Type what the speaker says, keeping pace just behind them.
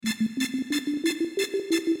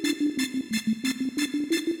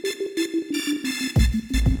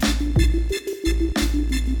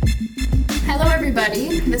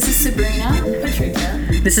everybody. This is Sabrina, Patricia.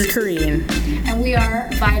 This is Kareen. And we are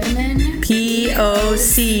Vitamin POC.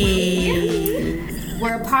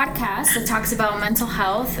 We're a podcast that talks about mental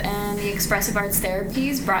health and the expressive arts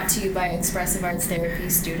therapies brought to you by expressive arts therapy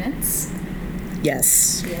students.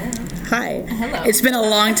 Yes. Yeah. Hi. Hello. It's been a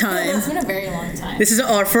long time. It's been a very long time. This is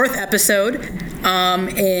our fourth episode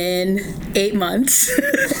in 8 months.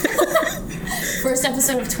 First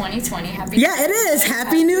episode of 2020. Yeah, it is.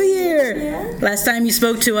 Happy New Year. Yeah. Last time you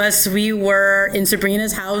spoke to us, we were in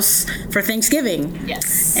Sabrina's house for Thanksgiving.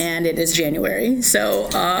 Yes. And it is January, so...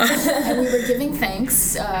 And we were giving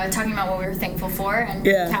thanks, talking about what we were thankful for, and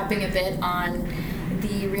capping a bit on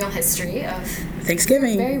the real history of...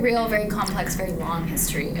 Thanksgiving. Very real, very complex, very long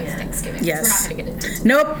history of Thanksgiving. Yes. We're not going to get into it.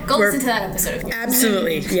 Nope. Go listen to that episode if you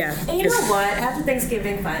Absolutely, yeah. And you know what? After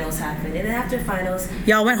Thanksgiving, finals happened. And then after finals,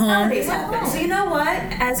 y'all went home. holidays happened. So you know what?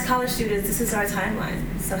 As college students, this is our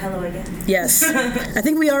timeline. So hello again. Yes. I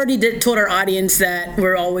think we already told our audience that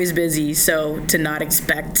we're always busy, so to not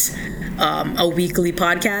expect a weekly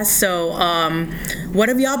podcast. So what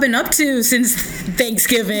have y'all been up to since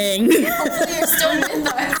Thanksgiving? Hopefully you're still with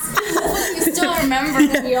us. Hopefully you still remember who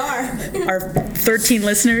we are. Our 13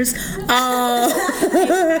 listeners. We had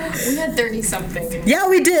 30-something. Yeah,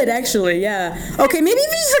 we did, actually, yeah. Okay, maybe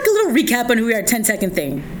just like a little recap on who we are, 10-second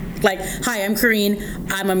thing. Like, hi, I'm Kareen.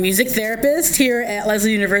 I'm a music therapist here at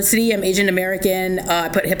Lesley University. I'm Asian American. I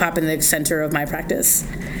put hip-hop in the center of my practice.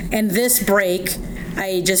 And this break,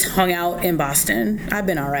 I just hung out in Boston. I've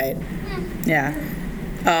been all right. Yeah.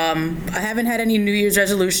 I haven't had any New Year's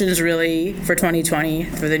resolutions, really, for 2020,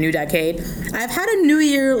 for the new decade. I've had a New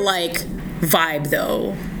Year, vibe,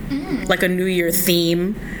 though. Like a New Year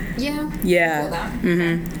theme. Yeah. Yeah.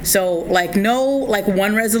 Mm-hmm. So, no,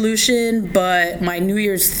 one resolution, but my New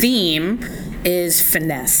Year's theme is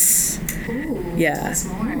finesse. Ooh, yeah. Tell us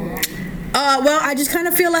more. Well, I just kind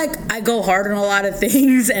of feel like I go hard on a lot of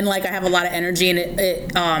things, and I have a lot of energy, and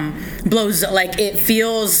it blows. It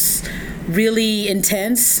feels really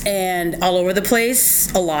intense and all over the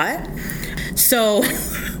place a lot. So,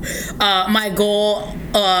 my goal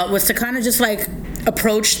was to kind of just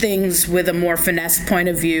approach things with a more finesse point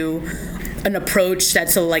of view, an approach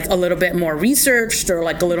that's a little bit more researched or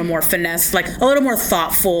a little more finesse, a little more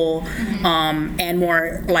thoughtful, and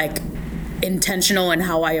more intentional in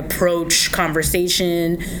how I approach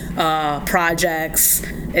conversation, projects,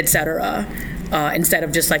 etc. Instead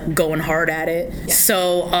of just going hard at it. Yeah.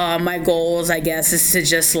 So my goals, I guess, is to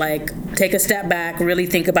just take a step back, really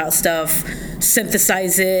think about stuff,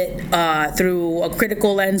 synthesize it through a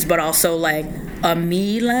critical lens, but also a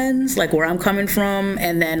me lens, where I'm coming from,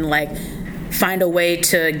 and then find a way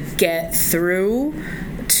to get through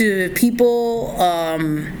to people.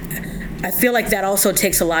 I feel like that also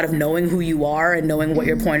takes a lot of knowing who you are and knowing what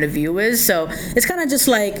your point of view is. So it's kind of just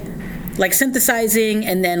synthesizing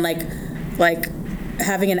and then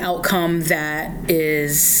having an outcome that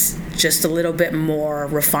is just a little bit more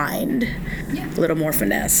refined, a little more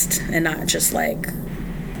finessed, and not just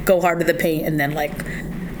go hard to the paint and then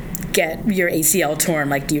get your ACL torn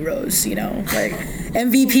like D Rose,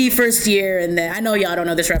 MVP first year, and then I know y'all don't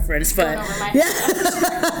know this reference, but yeah,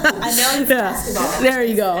 I know basketball. There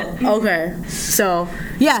you go. Okay, so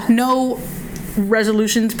no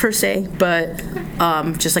resolutions per se, but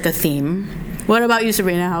just a theme. What about you,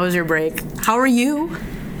 Sabrina? How was your break? How are you?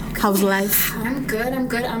 How's life? I'm good. I'm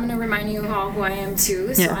going to remind you all who I am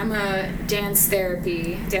too. So I'm a dance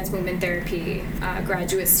movement therapy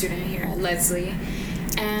graduate student here at Lesley.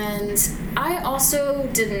 And I also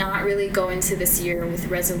did not really go into this year with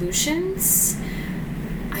resolutions.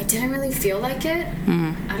 I didn't really feel like it.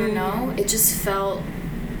 I don't know. It just felt,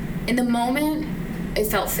 in the moment, it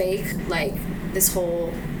felt fake. This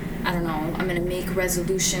whole, I don't know, I'm going to make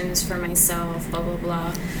resolutions for myself, blah, blah,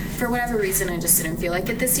 blah. For whatever reason, I just didn't feel like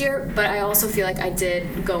it this year. But I also feel like I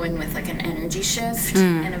did go in with an energy shift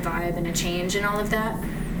and a vibe and a change and all of that.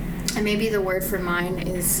 And maybe the word for mine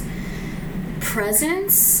is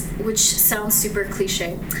presence, which sounds super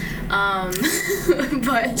cliche. But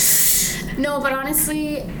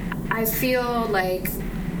honestly, I feel like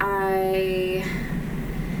I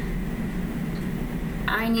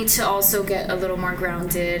need to also get a little more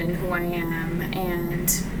grounded in who I am and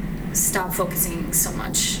stop focusing so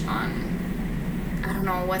much on, I don't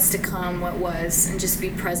know, what's to come, what was, and just be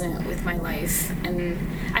present with my life. And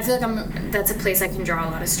I feel like that's a place I can draw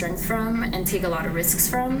a lot of strength from and take a lot of risks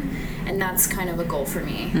from, and that's kind of a goal for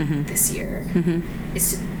me this year,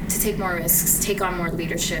 is to take more risks, take on more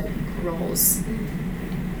leadership roles,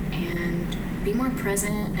 and be more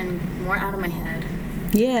present and more out of my head.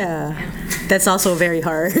 Yeah. That's also very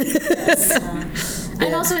hard. Yes.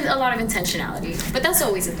 And also a lot of intentionality. But that's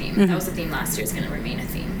always a theme. That was a theme last year. It's going to remain a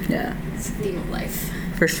theme. Yeah. It's a theme of life.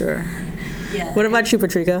 For sure. Yeah. What about you,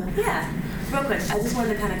 Patrika? Yeah. Real quick, I just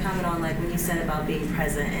wanted to kind of comment on like when you said about being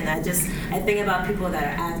present, and I think about people that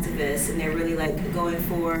are activists and they're really like going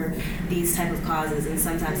for these type of causes, and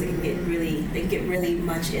sometimes they can get really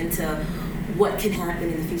much into what can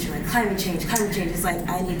happen in the future, like climate change. It's like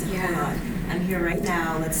I need to hold on. I'm here right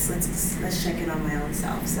now. Let's check in on my own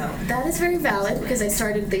self. So that is very valid because I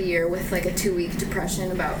started the year with like a 2-week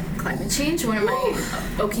depression about climate change. One of my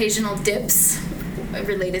occasional dips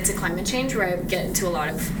related to climate change where I get into a lot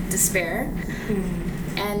of despair.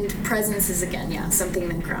 And presence is again, something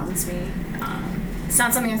that grounds me. It's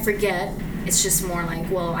not something I forget. It's just more like,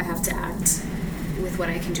 well, I have to act with what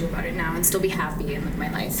I can do about it now and still be happy and live my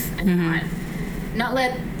life and not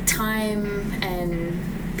let time and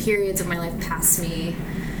periods of my life pass me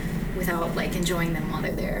without like enjoying them while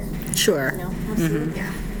they're there. Sure. You know? Absolutely.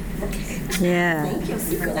 Yeah. okay. Yeah. Thank you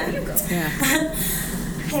for that. You go. Yeah.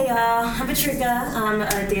 Hey y'all, I'm Patrika. I'm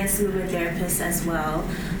a dance movement therapist as well.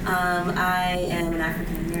 I am an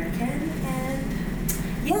African American,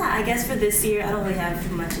 and I guess for this year, I don't really have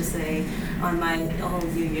much to say on my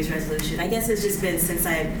own New Year's resolution. I guess it's just been since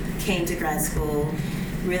I came to grad school,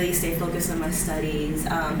 really stay focused on my studies,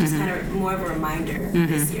 just kind of more of a reminder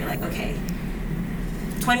this year, like, okay,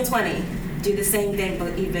 2020, do the same thing,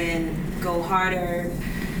 but even go harder,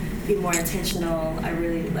 be more intentional. I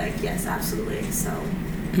really yes, absolutely. So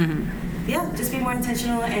just be more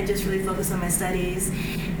intentional and just really focus on my studies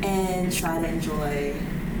and try to enjoy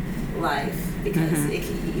life, because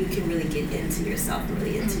you can really get into yourself and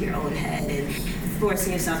really into your own head and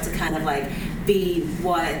forcing yourself to kind of like be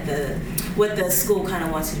what the school kind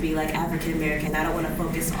of wants you to be, like African American. I don't want to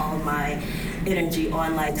focus all my energy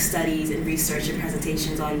on like studies and research and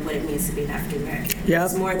presentations on what it means to be an African American. Yep.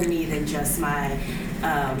 It's more to me than just my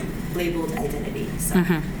labeled identity. So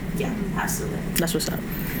yeah, absolutely. That's what's up.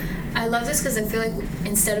 I love this because I feel like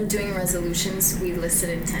instead of doing resolutions, we listed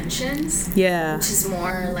intentions. Yeah. Which is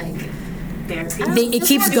more like therapy. It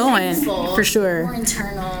keeps going, for sure. More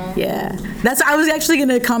internal. Yeah. I was actually going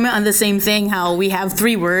to comment on the same thing, how we have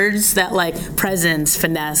 3 words that like presence,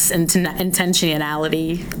 finesse, and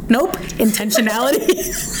intentionality. Nope. Intentionality.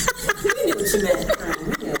 You knew what you meant.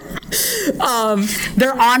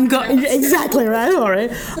 They're ongoing. Exactly, right? All right.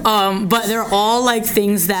 But they're all like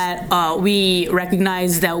things that we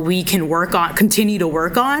recognize that we can continue to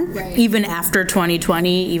work on, even after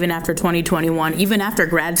 2020, even after 2021, even after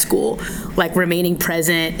grad school. Like remaining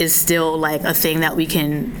present is still like a thing that we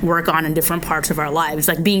can work on in different parts of our lives.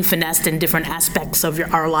 Like being finessed in different aspects of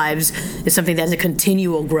our lives is something that's a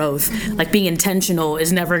continual growth. Like being intentional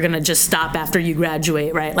is never going to just stop after you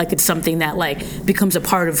graduate, right? Like it's something that like becomes a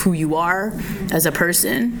part of who you are as a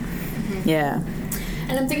person. Yeah.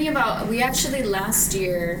 And I'm thinking about, we actually last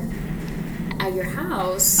year at your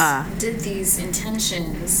house did these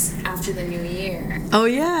intentions after the new year. Oh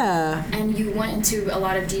yeah. And you went into a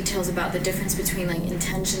lot of details about the difference between like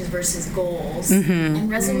intentions versus goals.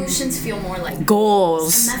 And resolutions feel more like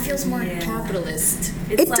goals. And that feels more capitalist.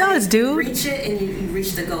 It's it like does, dude. You reach it and you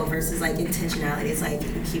reach the goal versus like intentionality. It's like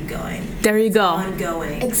you keep going. There you go.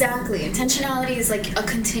 Ongoing. Exactly. Intentionality is like a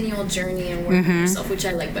continual journey and work on yourself, which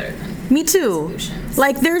I like better than me too. resolutions.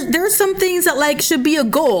 Like there's some things that like should be a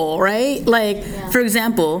goal, right? Like for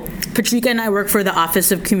example, Patrika and I work for the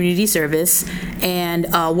Office of Community Service, and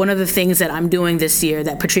one of the things that I'm doing this year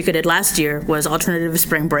that Patrika did last year was alternative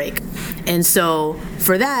spring break. And so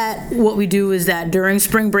for that, what we do is that during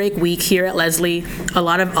spring break week here at Leslie,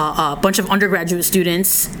 a bunch of undergraduate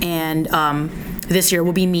students, and this year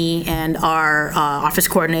will be me and our office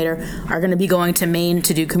coordinator are going to be going to Maine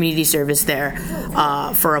to do community service there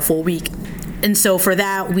for a full week. And so for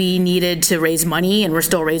that, we needed to raise money, and we're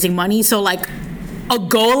still raising money. So like a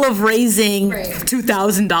goal of raising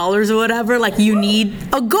 $2,000 or whatever, like you need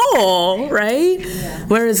a goal, right? Yeah.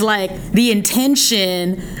 Whereas like the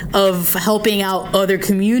intention of helping out other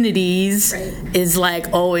communities is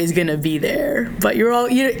like always gonna be there. But you're all,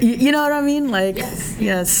 you know what I mean? Like,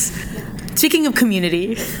 yes. Speaking of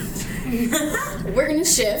community, we're going to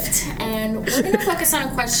shift, and we're going to focus on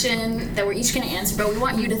a question that we're each going to answer, but we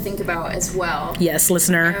want you to think about as well. Yes,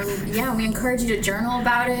 listener. We encourage you to journal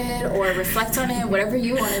about it or reflect on it, whatever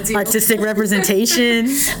you want to do. Artistic representation.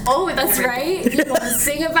 Oh, that's right. You want to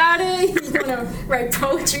sing about it, you want to write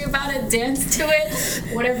poetry about it, dance to it,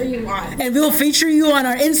 whatever you want. And we'll feature you on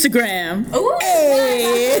our Instagram. Ooh,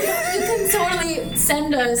 hey. You can totally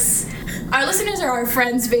send us. Our listeners are our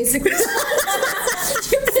friends, basically. Send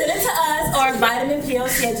it to us or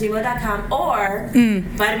vitaminpoc@gmail.com or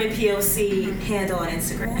vitaminpoc handle on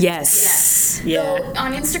Instagram. Yes. Yeah. So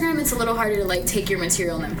on Instagram, it's a little harder to like take your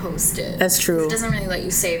material and then post it. That's true. It doesn't really let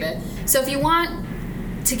you save it. So if you want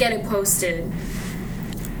to get it posted,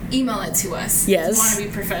 email it to us. Yes. If you want to be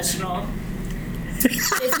professional.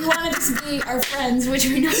 If you want to just be our friends, which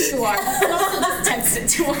we know you are, you can also just text it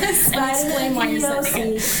to us and explain why you're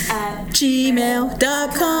sending it. At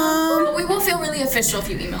gmail.com. But we will feel really official if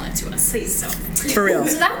you email it to us. Please. So. For real.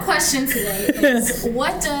 So that question today is,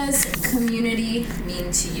 what does community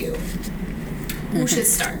mean to you? Who should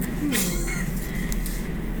start?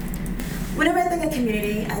 Whenever I think of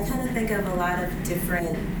community, I kind of think of a lot of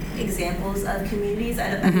different examples of communities.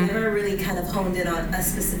 I've never really kind of honed in on a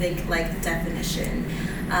specific like definition,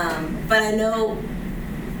 but I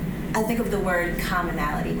think of the word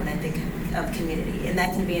commonality when I think of community, and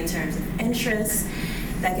that can be in terms of interests,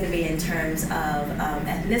 that can be in terms of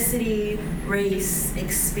ethnicity, race,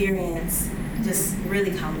 experience, just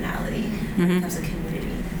really commonality when it comes to community.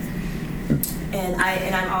 And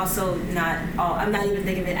I'm also I'm not even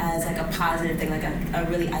thinking of it as like a positive thing, like a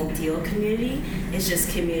really ideal community. It's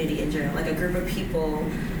just community in general, like a group of people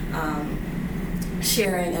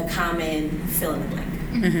sharing a common fill in the blank.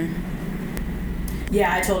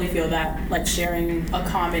 Yeah, I totally feel that, like sharing a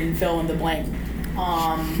common fill in the blank.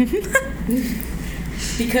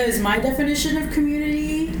 Because my definition of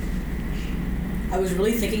community, I was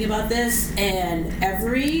really thinking about this, and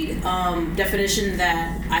every definition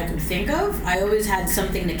that I could think of, I always had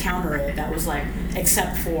something to counter it that was like,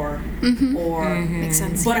 except for, or... Makes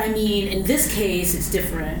sense. But I mean, in this case, it's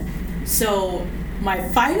different. So my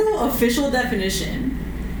final official definition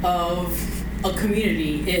of a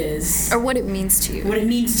community is... Or what it means to you. What it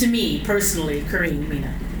means to me, personally, Kareem,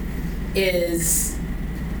 Mina, is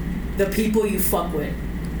the people you fuck with.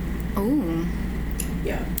 Oh.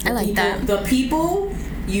 Yeah. I like that. The people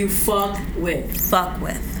you fuck with. Fuck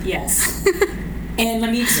with. Yes. And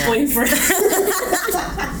let me explain further.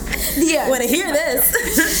 Yeah. Want to hear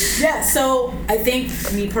this? Yeah, so I think,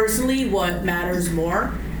 me personally, what matters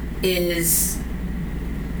more is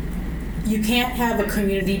you can't have a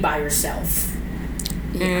community by yourself.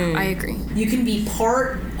 Yeah, I agree. You can be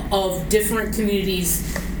part of different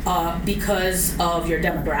communities because of your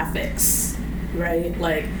demographics, right?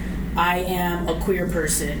 Like, I am a queer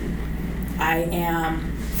person. I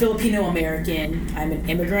am Filipino American. I'm an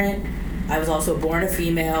immigrant. I was also born a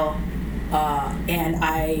female. And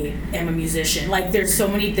I am a musician. Like, there's so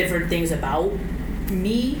many different things about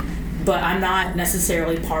me, but I'm not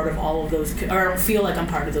necessarily part of all of those, or I don't feel like I'm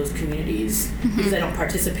part of those communities because I don't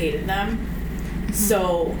participate in them.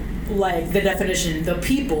 So, like, the definition, the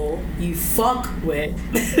people you fuck with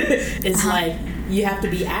is like, you have to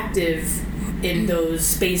be active in those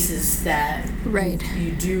spaces that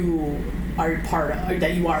you are part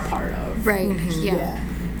of. Right. Yeah.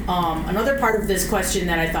 Another part of this question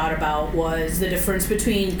that I thought about was the difference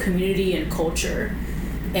between community and culture,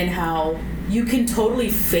 and how you can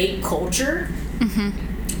totally fake culture,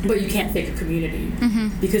 but you can't fake a community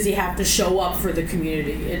because you have to show up for the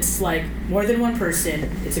community. It's like more than one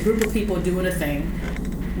person. It's a group of people doing a thing.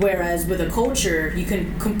 Whereas with a culture, you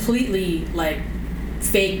can completely like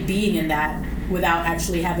fake being in that without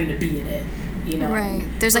actually having to be in it. You know, right?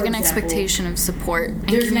 There's like an expectation of support and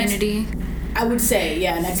community. I would say,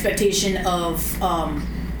 yeah, an expectation of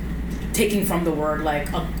taking from the word like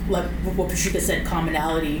what Patrika said,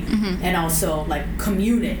 commonality, and also like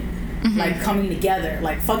communing, like coming together,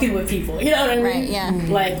 like fucking with people. You know what I mean? Right. Yeah.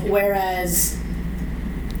 Like, whereas,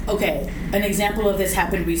 okay, an example of this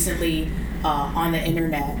happened recently on the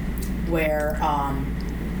internet, where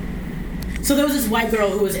so there was this white girl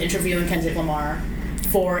who was interviewing Kendrick Lamar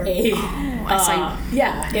for a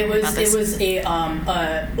it was a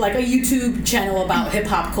like a YouTube channel about hip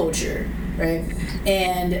hop culture, right?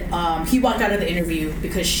 And he walked out of the interview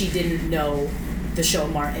because she didn't know the show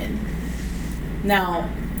Martin. Now,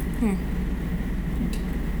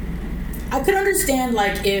 I could understand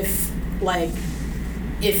like if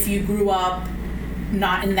you grew up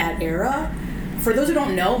not in that era. For those who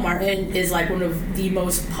don't know, Martin is like one of the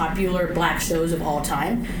most popular black shows of all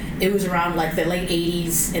time. It was around like the late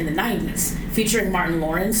 80s and the 90s, featuring Martin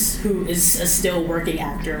Lawrence, who is a still working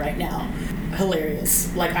actor right now.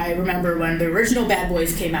 Hilarious. Like, I remember when the original Bad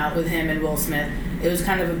Boys came out with him and Will Smith, it was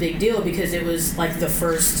kind of a big deal because it was like the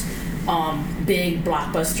first big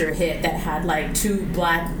blockbuster hit that had like two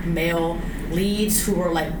black male leads who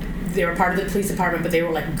were like, they were part of the police department, but they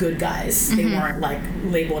were like good guys. They weren't like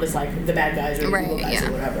labeled as like the bad guys or the evil guys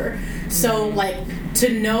or whatever. So like,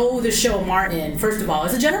 to know the show Martin, first of all,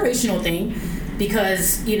 it's a generational thing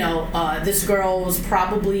because this girl was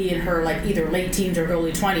probably in her like either late teens or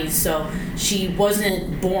early 20s, so she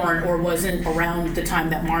wasn't born or wasn't around the time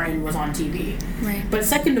that Martin was on TV. Right. But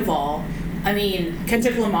second of all, I mean,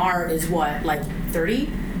 Kendrick Lamar is what, like 30?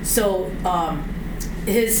 So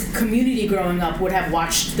his community growing up would have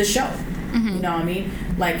watched the show. Mm-hmm. You know what I mean?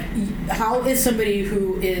 Like, how is somebody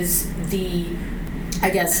who is I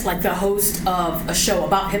guess, like the host of a show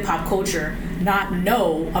about hip-hop culture not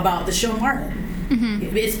know about the show Martin?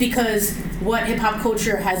 Mm-hmm. It's because what hip-hop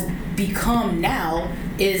culture has become now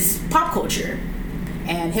is pop culture.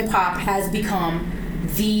 And hip-hop has become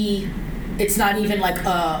it's not even like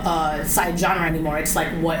a side genre anymore. It's like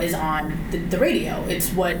what is on the radio. It's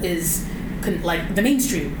what is like the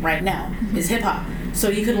mainstream right now is hip-hop. So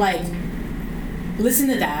you could like listen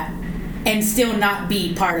to that and still not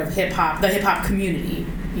be part of hip-hop, the hip-hop community,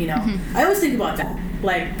 Mm-hmm. I always think about that.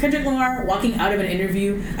 Like, Kendrick Lamar walking out of an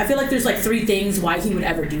interview, I feel like there's, like, 3 things why he would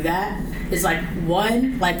ever do that. Is, like,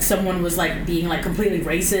 1, like, someone was, like, being, like, completely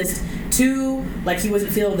racist. 2, like, he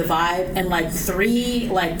wasn't feeling the vibe. And, like, 3,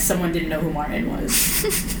 like, someone didn't know who Martin was.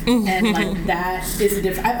 And, like, that is the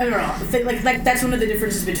difference. I don't know. Like, that's one of the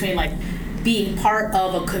differences between, like, being part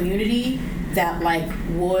of a community that, like,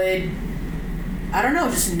 would, I don't know,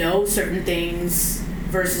 just know certain things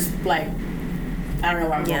versus, like, I don't know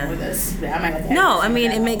where I'm going with this. I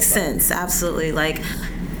mean, it makes sense. Absolutely. Like,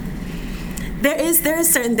 there is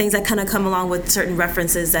certain things that kind of come along with certain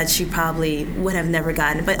references that you probably would have never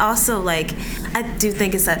gotten. But also, like, I do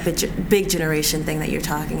think it's that big generation thing that you're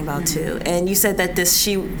talking about, too. And you said that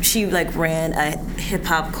she like, ran a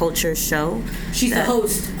hip-hop culture show. She's the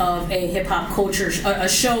host of a hip-hop culture, a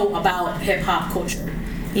show about hip-hop culture.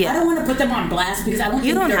 Yeah. I don't want to put them on blast because I don't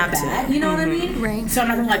think they're bad. You know what I mean? Right. So I'm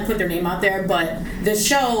not going to, like, put their name out there, but the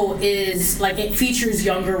show is, like, it features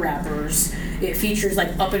younger rappers. It features,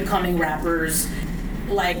 like, up-and-coming rappers.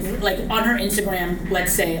 Like on her Instagram,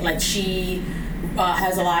 let's say, like, she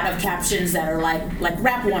has a lot of captions that are, like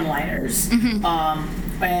rap one-liners.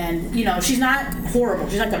 Mm-hmm. And, she's not horrible.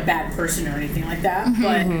 She's not, like, a bad person or anything like that. Mm-hmm.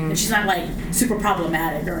 And she's not, like, super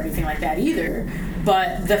problematic or anything like that either.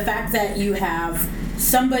 But the fact that you have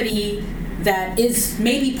somebody that is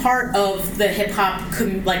maybe part of the hip-hop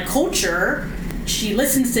culture, she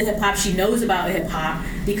listens to hip-hop, she knows about hip-hop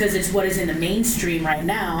because it's what is in the mainstream right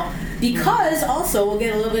now. Because also, we'll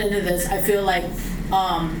get a little bit into this, I feel like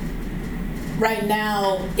right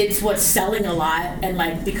now it's what's selling a lot, and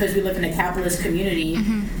like because we live in a capitalist community,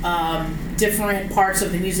 different parts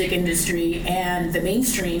of the music industry and the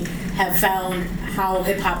mainstream have found how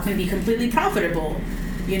hip-hop can be completely profitable.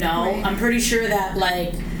 Right. I'm pretty sure that,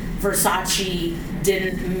 like, Versace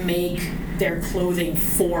didn't make their clothing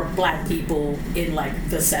for black people in, like,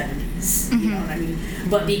 the 70s. Mm-hmm. You know what I mean?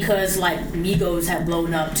 But because, like, Migos had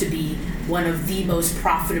blown up to be one of the most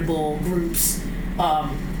profitable groups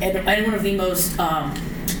and one of the most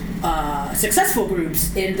successful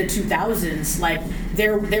groups in the 2000s, like,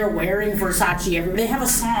 they're wearing Versace everywhere. They have a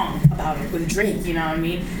song about it with Drake, you know what I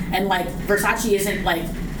mean? And, like, Versace isn't, like,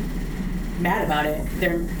 mad about it.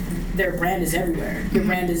 Their brand is everywhere. Their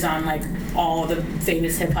brand is on like all the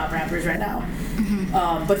famous hip hop rappers right now.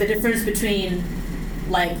 Mm-hmm. But the difference between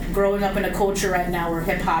like growing up in a culture right now where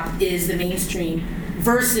hip hop is the mainstream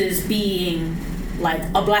versus being like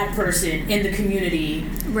a black person in the community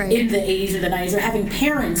in the 80s or the 90s, or having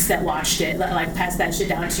parents that watched it, like passed that shit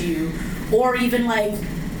down to you, or even like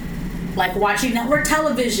watching network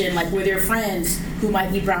television, like with your friends who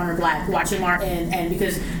might be brown or black, watching Martin, and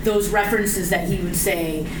because those references that he would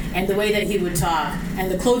say, and the way that he would talk,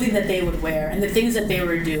 and the clothing that they would wear, and the things that they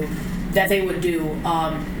would do,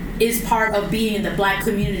 is part of being in the black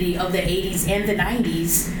community of the 80s and the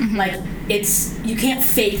 90s. Mm-hmm. Like, you can't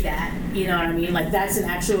fake that, you know what I mean? Like, that's an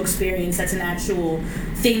actual experience, that's an actual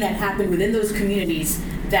thing that happened within those communities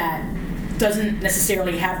that doesn't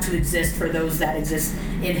necessarily have to exist for those that exist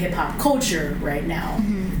in hip-hop culture right now.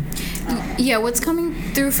 Mm-hmm. Yeah, what's coming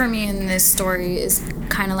through for me in this story is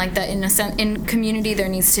kind of like that. In a sense, in community, there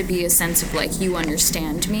needs to be a sense of like, you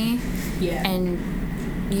understand me, and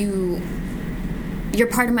you're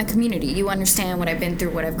part of my community. You understand what I've been through,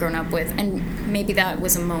 what I've grown up with, and maybe that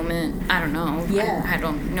was a moment. I don't know. Yeah, I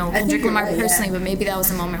don't know Kendrick Lamar personally, but maybe that was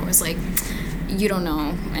a moment where it was like, you don't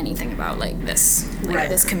know anything about like this,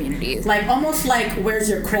 this community. Like almost like, where's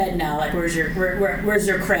your cred now? Like where's your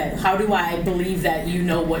cred? How do I believe that you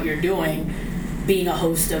know what you're doing, being a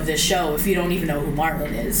host of this show, if you don't even know who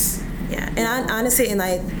Martin is? Yeah, and honestly,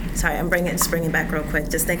 I'm bringing back real quick,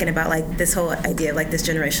 just thinking about like this whole idea of like this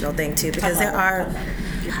generational thing too, because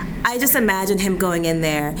I just imagine him going in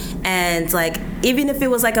there and like even if it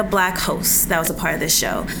was like a black host that was a part of this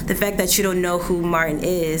show, the fact that you don't know who Martin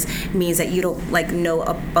is means that you don't like know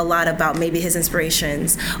a lot about maybe his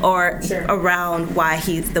inspirations or around why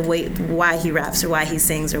he raps or why he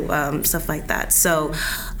sings or stuff like that. So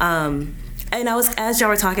and as y'all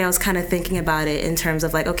were talking, I was kind of thinking about it in terms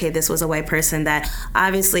of like, okay, this was a white person that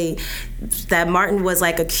obviously that Martin was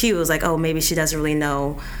like accused, like, oh, maybe she doesn't really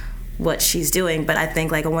know what she's doing. But I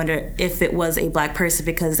think, like, I wonder if it was a black person,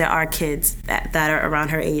 because there are kids that are around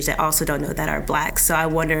her age that also don't know that are black. So I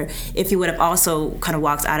wonder if he would have also kind of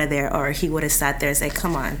walked out of there, or he would have sat there and said,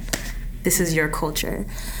 come on, this is your culture.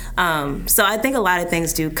 So I think a lot of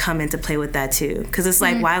things do come into play with that too, because it's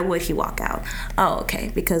like, why would he walk out? Oh,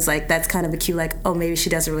 okay, because like that's kind of a cue, like, oh, maybe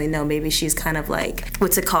she doesn't really know, maybe she's kind of like,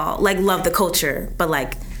 what's it called, like love the culture, but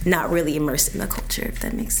like not really immersed in the culture, if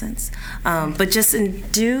that makes sense. But just in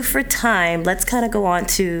due for time, let's kind of go on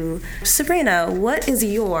to Sabrina. What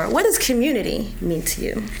does community mean to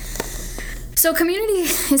you? So community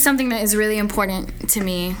is something that is really important to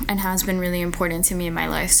me and has been really important to me in my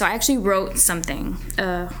life. So I actually wrote something,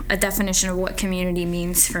 a definition of what community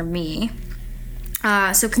means for me.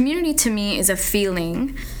 So community to me is a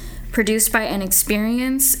feeling produced by an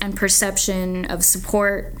experience and perception of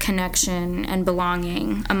support, connection, and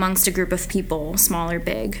belonging amongst a group of people, small or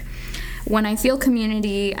big. When I feel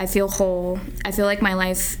community, I feel whole. I feel like my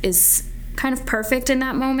life is kind of perfect in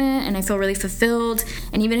that moment, and I feel really fulfilled.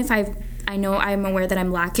 And even if I know I'm aware that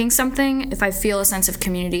I'm lacking something, if I feel a sense of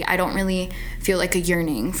community, I don't really feel like a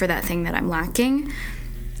yearning for that thing that I'm lacking.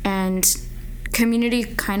 And community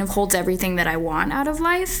kind of holds everything that I want out of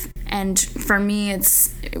life. And for me,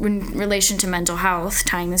 it's in relation to mental health,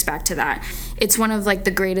 tying this back to that, it's one of like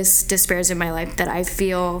the greatest despairs in my life that I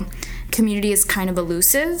feel community is kind of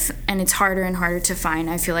elusive, and it's harder and harder to find,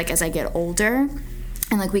 I feel like, as I get older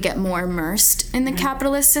and like we get more immersed in the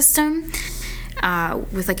capitalist system.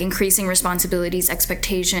 With like increasing responsibilities,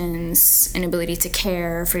 expectations, inability to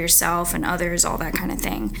care for yourself and others, all that kind of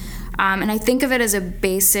thing. And I think of it as a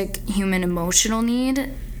basic human emotional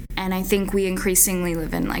need. And I think we increasingly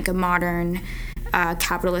live in like a modern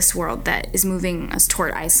capitalist world that is moving us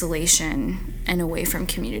toward isolation and away from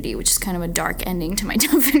community, which is kind of a dark ending to my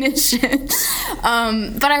definition.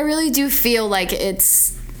 But I really do feel like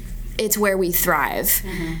it's where we thrive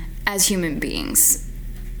as human beings.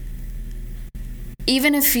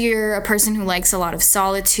 Even if you're a person who likes a lot of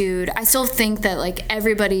solitude, I still think that like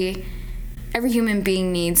every human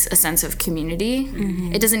being needs a sense of community.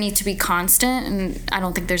 It doesn't need to be constant, and I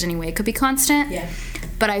don't think there's any way it could be constant. Yeah.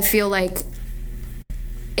 But I feel like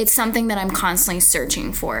it's something that I'm constantly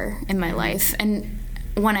searching for in my life. And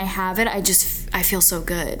when I have it, I feel so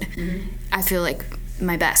good. I feel like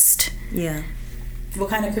my best. Yeah.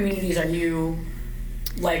 What kind of communities are you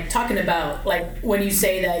like talking about? Like when you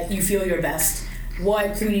say that you feel your best,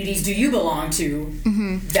 what communities do you belong to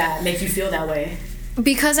that make you feel that way?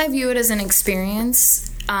 Because I view it as an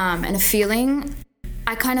experience and a feeling,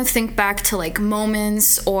 I kind of think back to like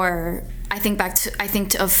moments, or I think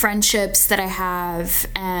of friendships that I have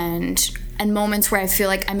and moments where I feel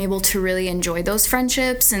like I'm able to really enjoy those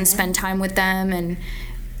friendships and spend time with them and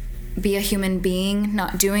be a human being,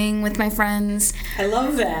 not doing with my friends. I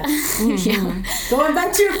love that. Yeah. Going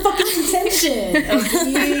back to your fucking intention.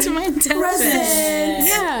 Back to my intention. Present.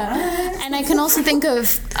 Yeah. And I can also think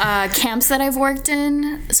of camps that I've worked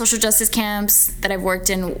in, social justice camps that I've worked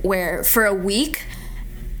in, where for a week,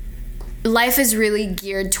 life is really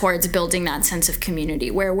geared towards building that sense of community,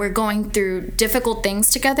 where we're going through difficult things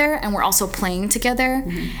together and we're also playing together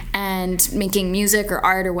and making music or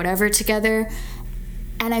art or whatever together.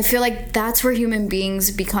 And I feel like that's where human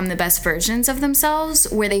beings become the best versions of themselves,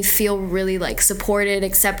 where they feel really like supported,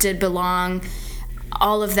 accepted, belong,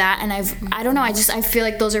 all of that. And I feel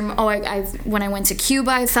like those are, when I went to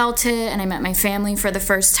Cuba, I felt it, and I met my family for the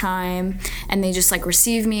first time, and they just like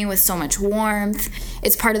received me with so much warmth.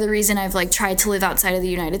 It's part of the reason I've like tried to live outside of the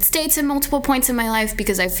United States at multiple points in my life,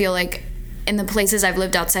 because I feel like in the places I've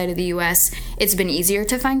lived outside of the US, it's been easier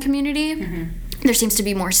to find community. There seems to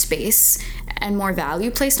be more space and more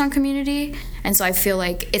value placed on community, and so I feel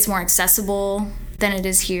like it's more accessible than it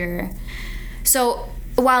is here. So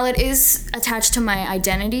while it is attached to my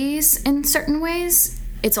identities in certain ways,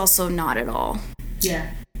 it's also not at all.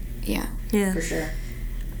 Yeah, for sure.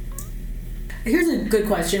 Here's a good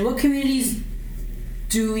question: what communities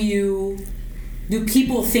do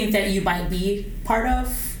people think that you might be part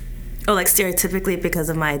of? Oh, like stereotypically because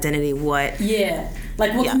of my identity, what? Yeah,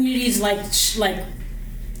 like what communities like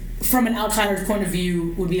from an outsider's point of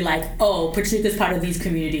view, would be like, oh, Patrika's part of these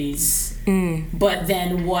communities. But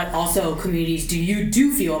then what also communities do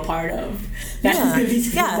you feel a part of? Let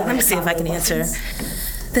me see if I can answer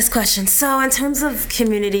this question. So in terms of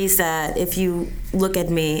communities that, if you look at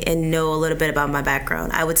me and know a little bit about my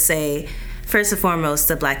background, I would say first and foremost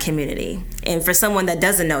the Black community. And for someone that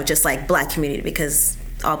doesn't know, just like Black community, because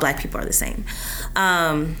all Black people are the same.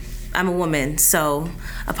 I'm a woman, so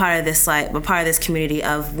a part of this community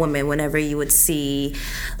of women, whenever you would see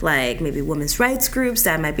like maybe women's rights groups,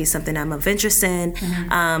 that might be something I'm of interest in.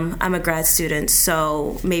 I'm a grad student,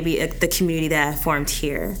 so maybe the community that I formed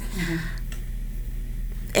here.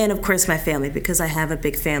 And of course my family, because I have a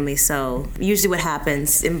big family, so usually what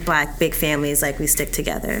happens in Black big families, like we stick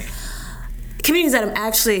together. Communities that I'm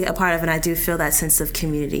actually a part of, and I do feel that sense of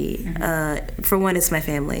community. For one, it's my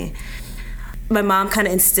family. My mom kind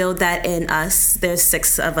of instilled that in us. There's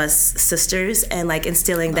 6 of us sisters, and like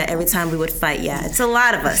instilling that every time we would fight. Yeah, it's a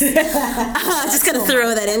lot of us. Just gonna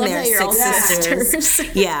throw that in there. 6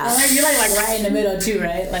 sisters. Yeah. You're like right in the middle too,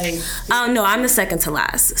 right? Like. No, I'm the second to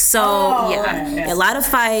last. So a lot of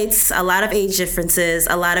fights, a lot of age differences,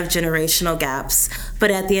 a lot of generational gaps.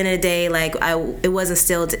 But at the end of the day, like it was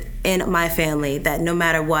instilled in my family that no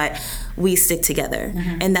matter what, we stick together.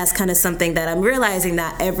 And that's kind of something that I'm realizing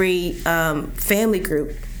that every family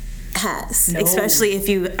group has, especially if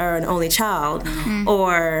you are an only child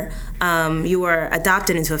or you were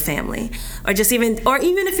adopted into a family, or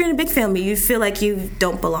even if you're in a big family, you feel like you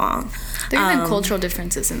don't belong. There are even cultural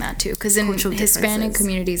differences in that too, because in Hispanic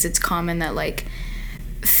communities, it's common that like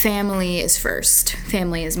family is first,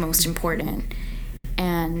 family is most important,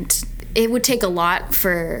 and it would take a lot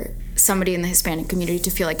for somebody in the Hispanic community to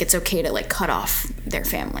feel like it's okay to like cut off their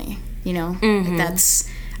family, you know? Like that's,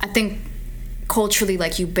 I think culturally,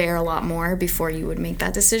 like you bear a lot more before you would make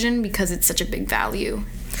that decision, because it's such a big value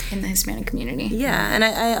in the Hispanic community. Yeah, and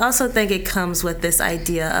I also think it comes with this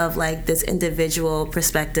idea of like this individual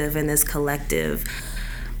perspective and this collective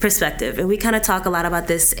perspective. And we kind of talk a lot about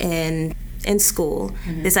this in school,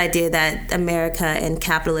 this idea that America and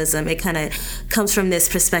capitalism, it kind of comes from this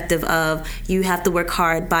perspective of you have to work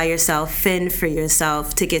hard by yourself, fend for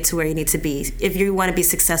yourself to get to where you need to be. If you want to be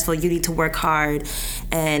successful, you need to work hard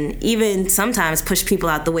and even sometimes push people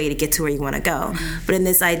out the way to get to where you want to go. But in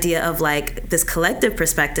this idea of like this collective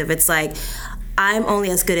perspective, it's like I'm only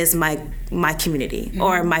as good as my community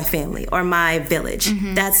or my family or my village.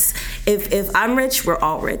 That's if I'm rich, we're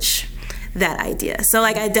all rich. That idea. So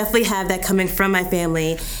like I definitely have that coming from my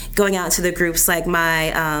family, going out to the groups like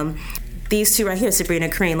my these 2 right here, Sabrina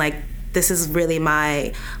and Kareen, like this is really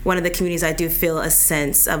one of the communities I do feel a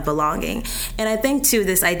sense of belonging. And I think too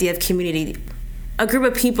this idea of community, a group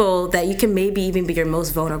of people that you can maybe even be your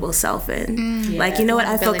most vulnerable self in. Like, you know what,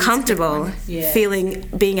 I feel comfortable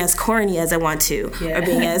being as corny as I want to, or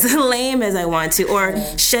being as lame as I want to, or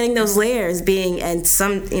shedding those layers, being in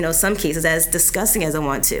some cases as disgusting as I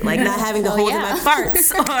want to, like not having to hold in my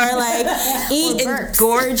farts, or like eat and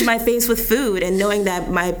gorge my face with food, and knowing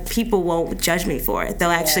that my people won't judge me for it.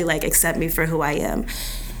 They'll actually like accept me for who I am.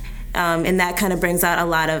 And that kind of brings out a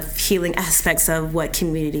lot of healing aspects of what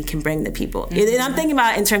community can bring to people. And I'm thinking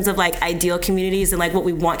about in terms of like ideal communities and like what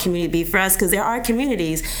we want community to be for us, because there are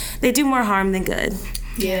communities, they do more harm than good.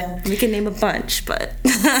 Yeah. We can name a bunch, but...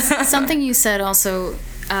 Something you said also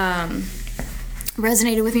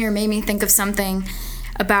resonated with me or made me think of something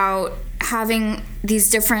about having these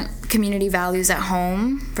different community values at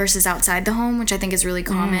home versus outside the home, which I think is really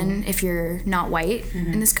common if you're not white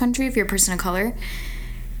in this country, if you're a person of color.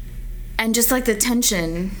 And just like the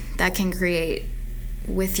tension that can create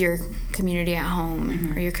with your community at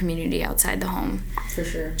home or your community outside the home. For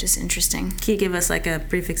sure. Just interesting. Can you give us like a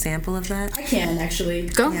brief example of that? I can actually.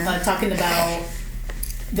 Go. Talking about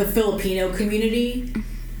the Filipino community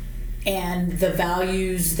and the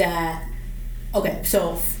values that... Okay,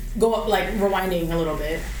 so go like rewinding a little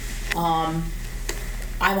bit. I'm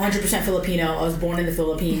 100% Filipino. I was born in the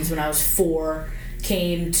Philippines when I was 4.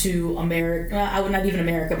 Came to America, not even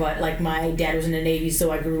America, but like my dad was in the Navy,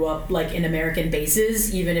 so I grew up like in American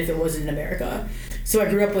bases, even if it wasn't in America. So I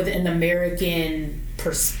grew up with an American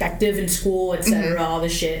perspective in school, etc., all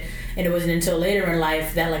this shit. And it wasn't until later in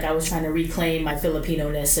life that like I was trying to reclaim my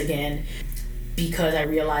Filipino-ness again, because I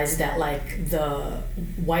realized that like the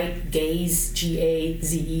white gaze,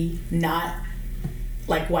 G-A-Z-E, not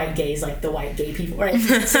like white gays, like the white gay people, right?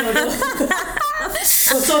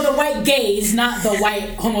 So the white gays, not the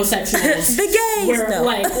white homosexuals, the gays, were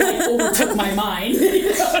like overtook my mind.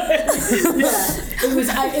 It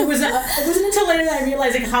wasn't until later that I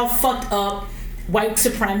realized like how fucked up white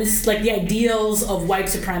supremacy, like the ideals of white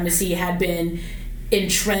supremacy, had been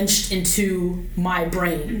entrenched into my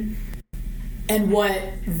brain and what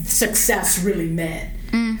success really meant.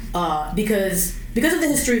 Because of the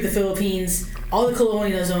history of the Philippines, all the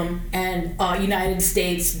colonialism, and United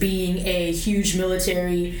States being a huge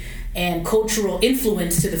military and cultural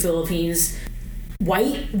influence to the Philippines,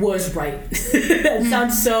 white was right. That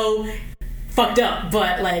sounds so fucked up,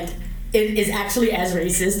 but like it is actually as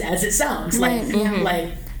racist as it sounds. Like,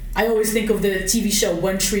 like I always think of the TV show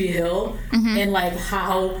One Tree Hill, and like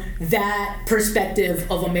how that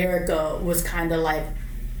perspective of America was kind of like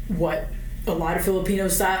what a lot of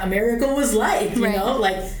Filipinos thought America was like, you know,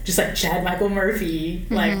 like just like Chad Michael Murphy,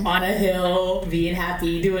 like on a hill, being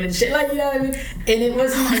happy, doing shit, like, you know what I mean? And it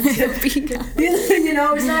wasn't until, you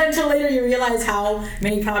know, it's not until later you realize how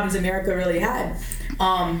many problems America really had.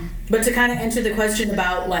 But to kind of answer the question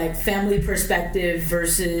about like family perspective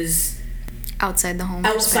versus outside the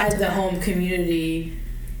home community,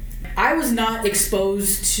 I was not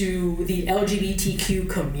exposed to the LGBTQ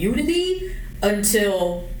community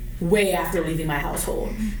until way after leaving my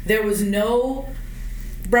household. There was no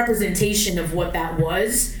representation of what that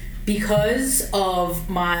was because of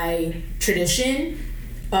my tradition,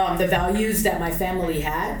 the values that my family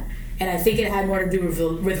had. And I think it had more to do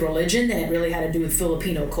with religion than it really had to do with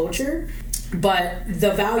Filipino culture. But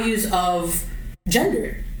the values of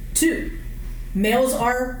gender, too. Males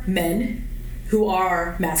are men who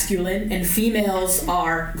are masculine, and females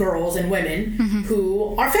are girls and women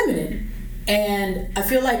who are feminine. And I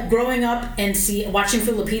feel like growing up and watching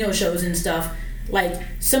Filipino shows and stuff, like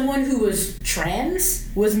someone who was trans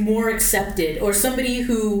was more accepted, or somebody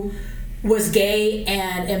who was gay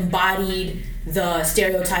and embodied the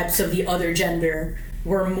stereotypes of the other gender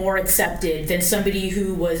were more accepted than somebody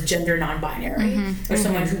who was gender non-binary or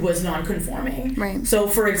someone who was non-conforming. Right. So,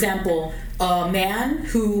 for example, a man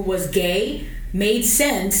who was gay made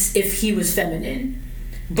sense if he was feminine.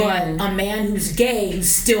 But a man who's gay, who's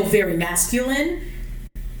still very masculine,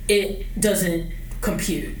 it doesn't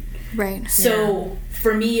compute. Right. So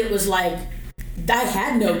for me, it was like, I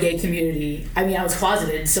had no gay community. I mean, I was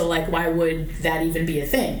closeted, so like, why would that even be a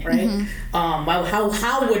thing, right?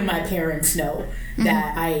 How would my parents know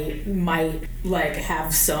that I might like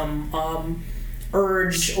have some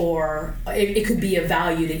urge, or it could be a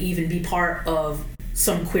value to even be part of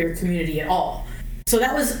some queer community at all? So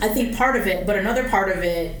that was, I think, part of it. But another part of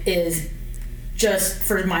it is just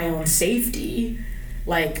for my own safety,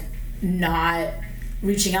 like not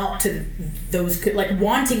reaching out to those, like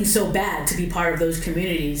wanting so bad to be part of those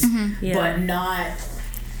communities, but not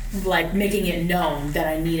like making it known that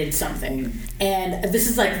I needed something. And this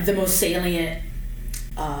is like the most salient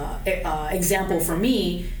example for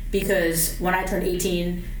me, because when I turned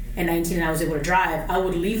 18 and 19 and I was able to drive, I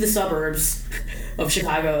would leave the suburbs of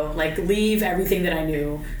Chicago, like leave everything that I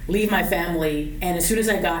knew, leave my family, and as soon as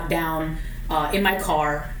I got down in my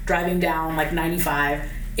car, driving down like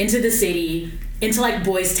 95 into the city, into like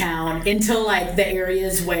Boys Town, into like the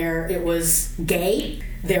areas where it was gay,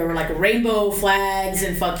 there were like rainbow flags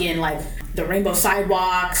and fucking like the rainbow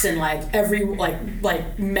sidewalks, and like every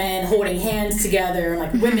like men holding hands together,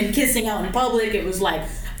 like women kissing out in public. It was like,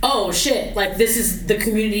 oh shit, like this is the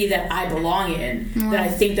community that I belong in, that I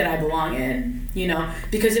think that I belong in, you know,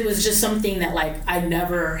 because it was just something that like I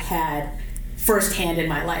never had firsthand in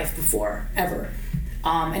my life before, ever.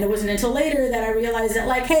 And it wasn't until later that I realized that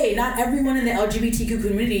like, hey, not everyone in the LGBTQ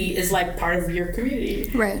community is like part of your community.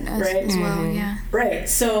 Right, as well, yeah. Right,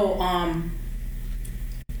 so, and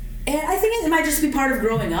I think it might just be part of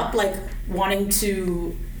growing up, like wanting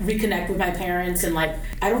to reconnect with my parents, and like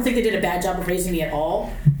I don't think they did a bad job of raising me at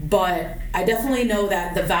all, but I definitely know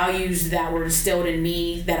that the values that were instilled in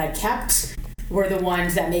me that I kept were the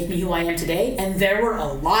ones that make me who I am today. And there were a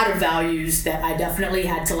lot of values that I definitely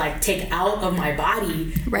had to like take out of my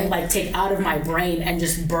body, and like take out of my brain and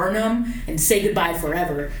just burn them and say goodbye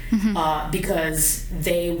forever, because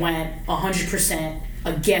they went 100%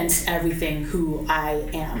 against everything who I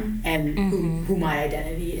am and who my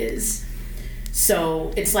identity is.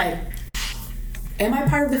 So it's like, am I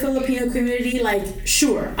part of the Filipino community? Like,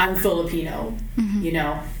 sure, I'm Filipino, you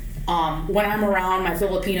know. When I'm around my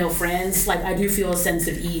Filipino friends, like I do feel a sense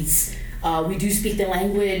of ease. We do speak the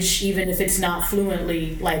language, even if it's not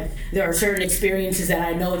fluently. Like there are certain experiences that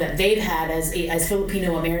I know that they've had as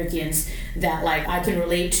Filipino Americans that like I can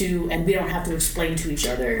relate to, and we don't have to explain to each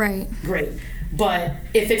other. Right. Great. But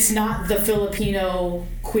if it's not the Filipino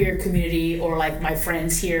queer community, or like my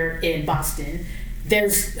friends here in Boston,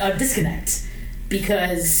 there's a disconnect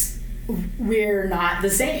because we're not the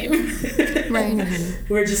same. Right.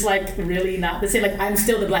 We're just like really not the same. Like I'm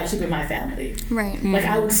still the black sheep in my family. Right. Like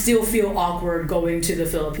I would still feel awkward going to the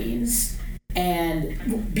Philippines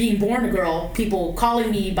and being born a girl, people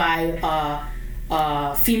calling me by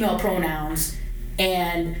female pronouns,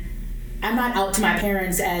 and I'm not out to my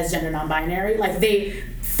parents as gender non-binary. Like, they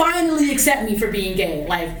finally accept me for being gay.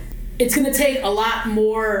 Like, it's gonna take a lot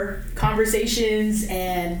more conversations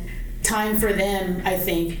and time for them, I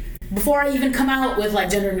think, before I even come out with like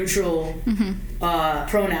gender neutral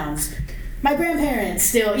pronouns. My grandparents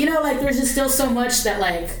still, you know, like, there's just still so much that,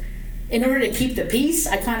 like, in order to keep the peace,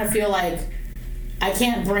 I kind of feel like I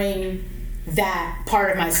can't bring that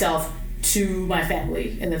part of myself to my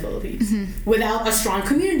family in the Philippines without a strong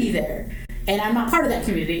community there. And I'm not part of that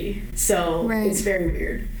community, so it's very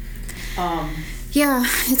weird. Yeah,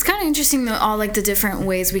 it's kind of interesting though, all like the different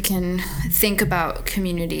ways we can think about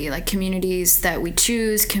community, like communities that we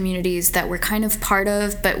choose, communities that we're kind of part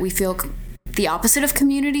of, but we feel the opposite of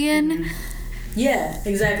community in. Yeah,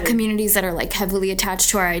 exactly. Communities that are like heavily attached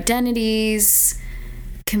to our identities,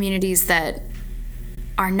 communities that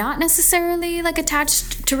are not necessarily like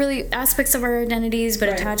attached to really aspects of our identities, but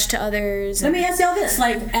attached to others. Let me ask y'all this,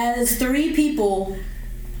 like, as 3 people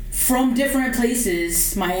from different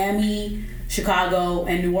places, Miami, Chicago,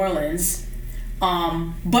 and New Orleans,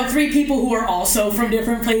 but 3 people who are also from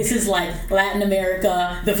different places like Latin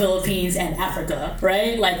America, the Philippines, and Africa,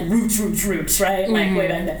 right? Like roots, right? Like way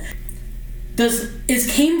back then.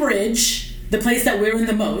 Is Cambridge, the place that we're in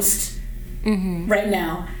the most right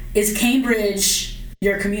now, is Cambridge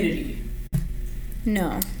your community?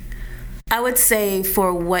 No. I would say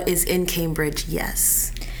for what is in Cambridge,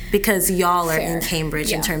 yes. Because y'all are in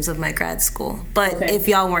Cambridge in terms of my grad school. But if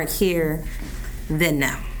y'all weren't here, then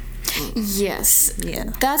no. Yes.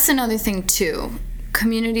 Yeah. That's another thing too.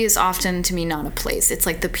 Community is often to me not a place. It's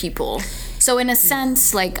like the people. So in a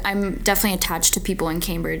sense, like, I'm definitely attached to people in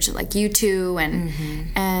Cambridge, like you two,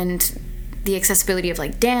 and the accessibility of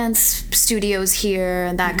like dance studios here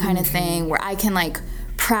and that kind of thing, where I can like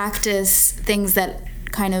practice things that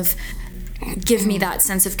kind of give me that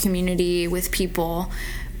sense of community with people.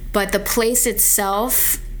 But the place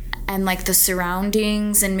itself and like the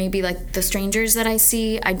surroundings and maybe like the strangers that I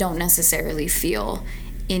see, I don't necessarily feel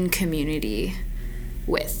in community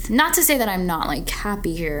with. Not to say that I'm not like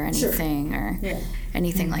happy here or anything or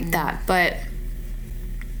anything like that, but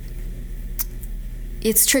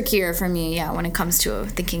it's trickier for me, when it comes to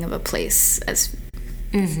thinking of a place as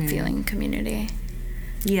feeling community.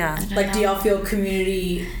 Yeah. Like, do y'all feel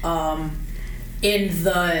community in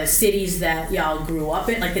the cities that y'all grew up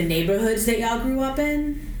in, like the neighborhoods that y'all grew up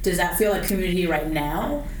in? Does that feel like community right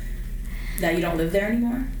now that you don't live there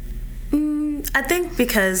anymore? I think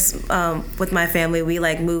because with my family, we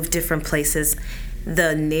like moved different places.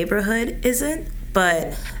 The neighborhood isn't,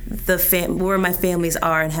 but where my families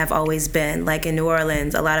are and have always been, like in New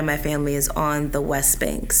Orleans, a lot of my family is on the West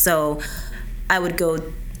Bank. So I would go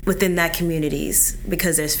within that communities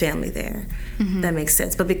because there's family there. That makes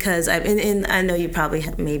sense. But because I know you probably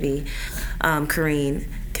maybe Kareen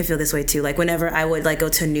can feel this way too. Like whenever I would like go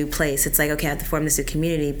to a new place, it's like, okay, I have to form this new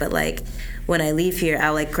community. But like when I leave here,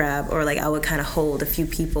 I'll like grab or like I would kind of hold a few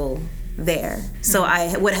people there. So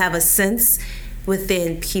I would have a sense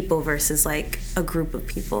within people versus like a group of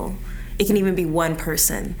people. It can even be one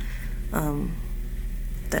person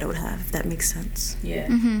that it would have, if that makes sense. Yeah.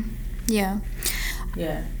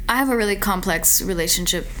 Yeah. I have a really complex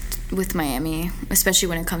relationship with Miami, especially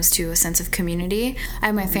when it comes to a sense of community. I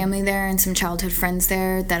have my family there and some childhood friends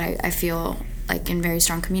there that I feel like in very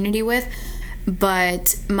strong community with.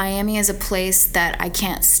 But Miami is a place that I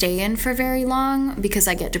can't stay in for very long because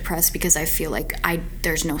I get depressed because I feel like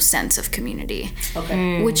there's no sense of community.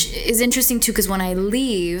 Okay. Which is interesting too, because when I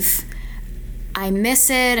leave, I miss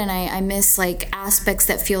it and I miss like aspects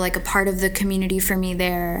that feel like a part of the community for me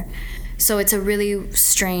there. So it's a really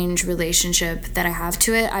strange relationship that I have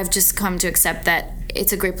to it. I've just come to accept that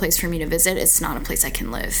it's a great place for me to visit. It's not a place I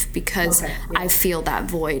can live because I feel that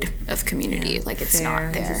void of community. Like it's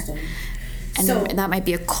not there. And so, that might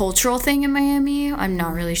be a cultural thing in Miami. I'm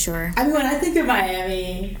not really sure. I mean, when I think of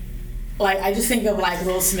Miami, like I just think of like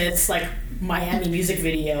Will Smith's like Miami music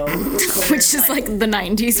video, which is like the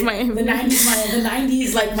 90s Miami. The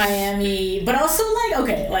 90s like Miami, but also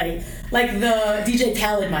like the DJ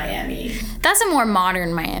Khaled Miami. That's a more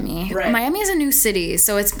modern Miami. Right. Miami is a new city,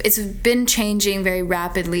 so it's been changing very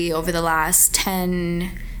rapidly over the last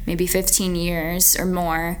 10, maybe 15 years or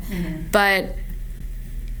more. But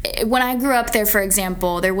when I grew up there, for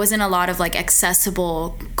example, there wasn't a lot of like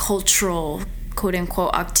accessible cultural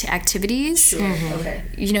quote-unquote activities. Sure. Okay.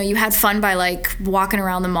 You know, you had fun by like walking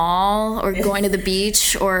around the mall or going to the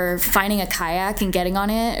beach or finding a kayak and getting on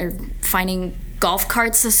it or finding golf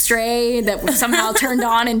carts astray that were somehow turned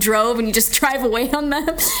on and drove, and you just drive away on them.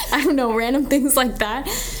 I don't know, random things like that.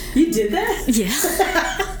 You did that? Yeah.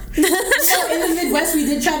 So in the Midwest, we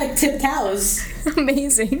did try to tip cows.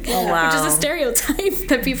 Amazing. Oh, wow. Which is a stereotype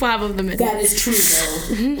that people have of the Midwest. That is true,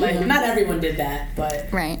 though. Like, not everyone did that,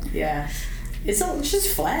 but... Right. Yeah. It's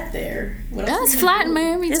just flat there. What Yeah, else it's flat in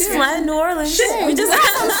Miami, too. It's flat in New Orleans. Shit. We just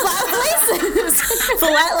Some flat places.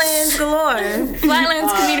 Flatlands galore.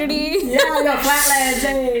 Flatlands community. Yeah, I know, flatlands,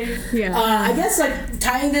 hey. Yeah. I guess, like,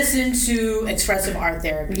 tying this into expressive art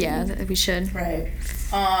therapy. Yeah, we should. Right.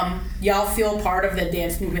 Y'all feel part of the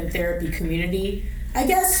dance movement therapy community. I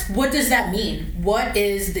guess, what does that mean? What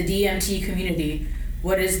is the DMT community?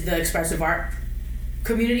 What is the expressive art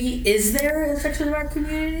community? Is there an expressive art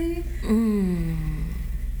community?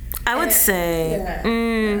 I would say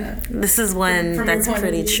this is one from that's your point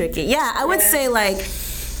pretty of view. tricky. Yeah, I would say, like,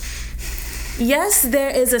 yes, there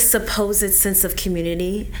is a supposed sense of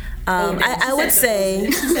community. I would say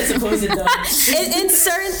in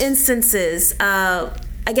certain instances,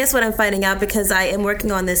 I guess what I'm finding out, because I am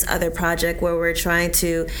working on this other project where we're trying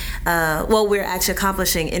to, we're actually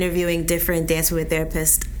accomplishing interviewing different dance movement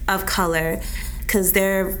therapists of color, because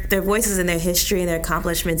their voices and their history and their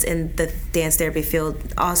accomplishments in the dance therapy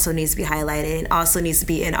field also needs to be highlighted and also needs to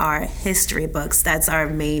be in our history books. That's our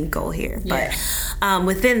main goal here. Yeah. But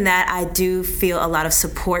within that, I do feel a lot of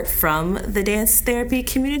support from the dance therapy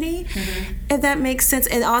community, if that makes sense.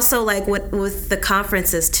 And also, like, with the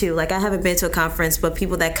conferences too. Like, I haven't been to a conference, but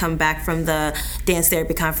people that come back from the dance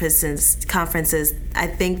therapy conferences, I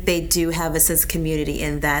think they do have a sense of community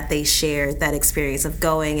in that they share that experience of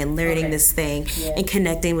going and learning this thing. Yeah. And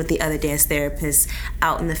connecting with the other dance therapists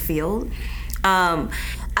out in the field.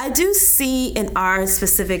 I do see in our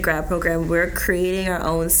specific grad program, we're creating our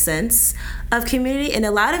own sense of community, and a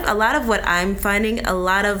lot of what I'm finding, a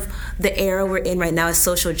lot of the era we're in right now is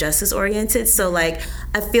social justice oriented. So, like,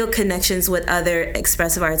 I feel connections with other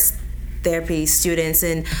expressive arts therapy students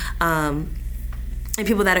and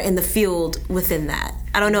people that are in the field within that.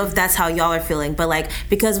 I don't know if that's how y'all are feeling, but, like,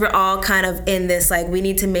 because we're all kind of in this, like, we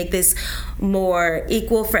need to make this more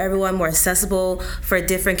equal for everyone, more accessible for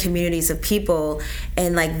different communities of people,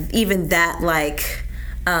 and, like, even that, like,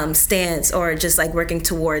 stance, or just, like, working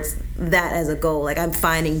towards that as a goal. Like, I'm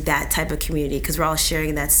finding that type of community because we're all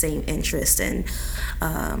sharing that same interest and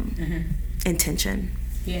intention.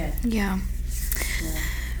 Yeah.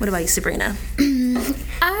 What about you, Sabrina?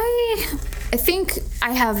 I think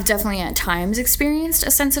I have definitely at times experienced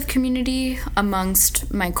a sense of community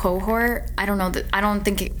amongst my cohort. I don't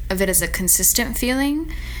think of it as a consistent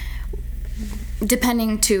feeling,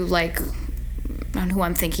 depending to, like, on who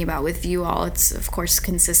I'm thinking about. With you all, it's of course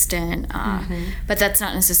consistent, but that's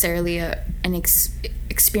not necessarily an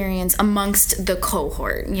experience amongst the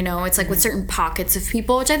cohort. You know, it's like with certain pockets of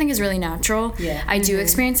people, which I think is really natural. Yeah. I do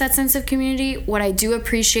experience that sense of community. What I do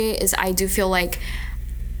appreciate is I do feel like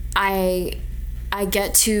I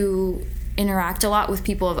get to interact a lot with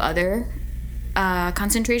people of other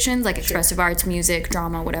concentrations, like expressive arts, music,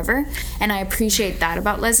 drama, whatever, and I appreciate that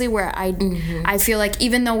about Leslie, where I feel like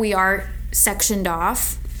even though we are sectioned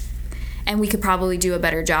off and we could probably do a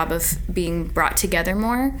better job of being brought together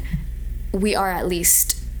more, we are at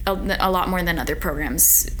least a lot more than other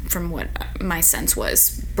programs, from what my sense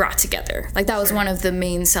was, brought together. Like, that was one of the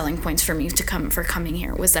main selling points for me coming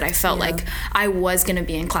here, was that I felt like I was going to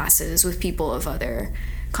be in classes with people of other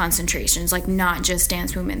concentrations, like not just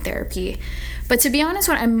dance movement therapy. But to be honest,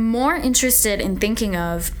 what I'm more interested in thinking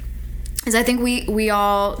of is, I think we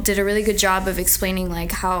all did a really good job of explaining,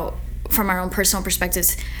 like, how, from our own personal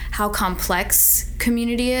perspectives, how complex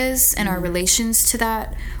community is and our relations to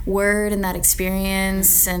that word and that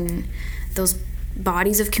experience and those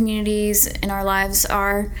bodies of communities in our lives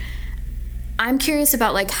are. I'm curious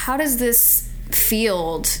about, like, how does this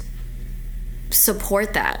field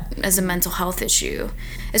support that as a mental health issue,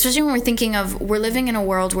 especially when we're thinking of, we're living in a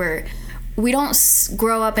world where we don't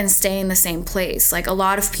grow up and stay in the same place. Like, a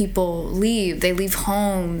lot of people they leave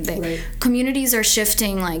home. Communities are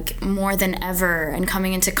shifting, like, more than ever, and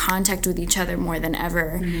coming into contact with each other more than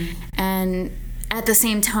ever. And at the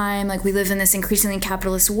same time, like, we live in this increasingly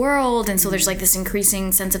capitalist world, and so there's, like, this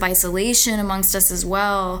increasing sense of isolation amongst us as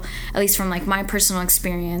well, at least from, like, my personal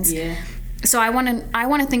experience. So I want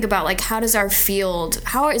to think about, like, how is our field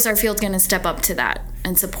going to step up to that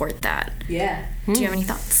and support that? Do you have any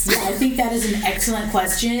thoughts? Yeah, I think that is an excellent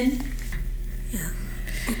question.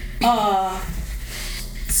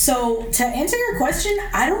 So to answer your question,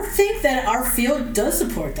 I don't think that our field does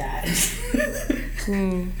support that.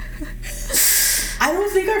 I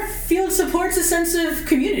don't think our field supports a sense of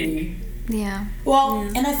community. Yeah. Well,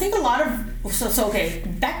 and I think a lot of okay,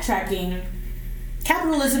 backtracking.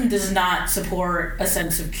 Capitalism does not support a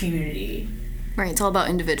sense of community. Right, it's all about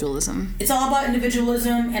individualism. It's all about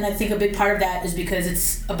individualism, and I think a big part of that is because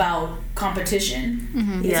it's about competition.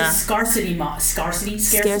 Mm-hmm. It's a scarcity model. Absolutely.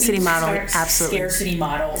 Scarcity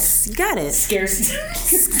model. You got it.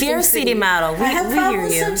 Scarcity model. I have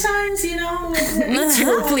problems sometimes, you know.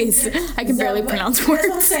 Please, I can barely pronounce words.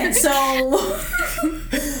 That's what I'm saying. So,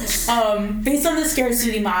 based on the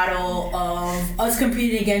scarcity model of us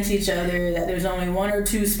competing against each other, that there's only 1 or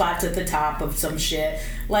 2 spots at the top of some shit.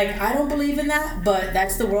 Like, I don't believe in that, but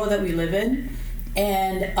that's the world that we live in.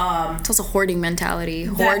 And it's also hoarding mentality.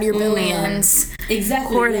 Hoard your billions.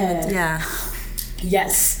 Exactly. Hoarding. Yeah.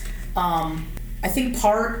 Yes. I think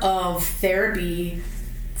part of therapy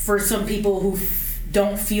for some people who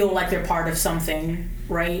don't feel like they're part of something,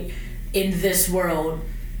 right, in this world,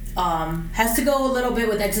 has to go a little bit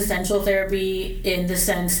with existential therapy, in the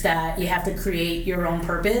sense that you have to create your own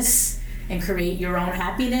purpose and create your own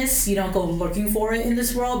happiness. You don't go looking for it in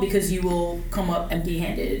this world, because you will come up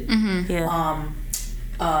empty-handed. Mm-hmm. Yeah.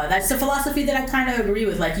 That's the philosophy that I kind of agree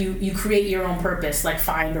with. Like, you create your own purpose, like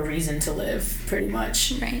find a reason to live, pretty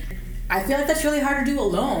much. Right. I feel like that's really hard to do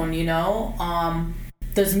alone, you know?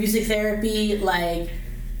 Does music therapy, like,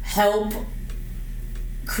 help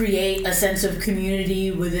create a sense of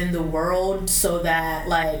community within the world so that,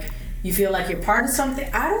 like, you feel like you're part of something?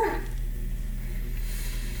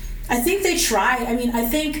 I think they try. I mean, I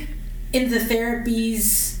think in the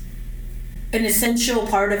therapies, an essential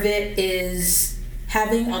part of it is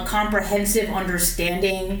having a comprehensive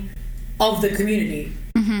understanding of the community,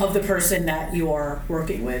 of the person that you're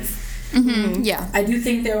working with. Mm-hmm. Yeah. I do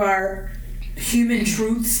think there are human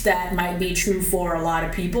truths that might be true for a lot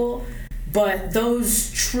of people, but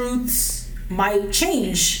those truths might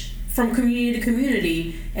change from community to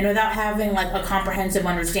community, and without having, like, a comprehensive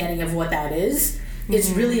understanding of what that is,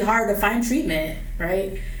 it's really hard to find treatment,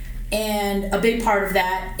 right? And a big part of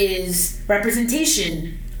that is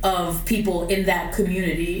representation of people in that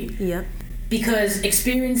community. Yep. Because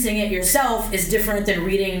experiencing it yourself is different than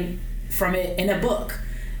reading from it in a book.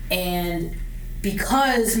 And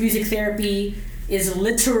because music therapy is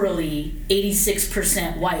literally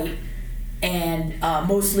 86% white and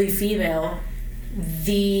mostly female,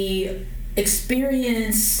 the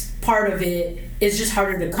experience part of it is just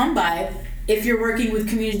harder to come by if you're working with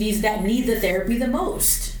communities that need the therapy the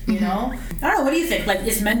most, you know? I don't know, what do you think? Like,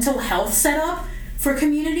 is mental health set up for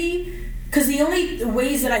community? Because the only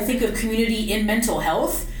ways that I think of community in mental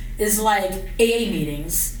health is, like, AA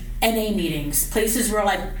meetings, NA meetings, places where,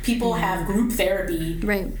 like, people have group therapy,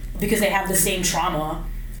 right, because they have the same trauma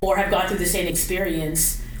or have gone through the same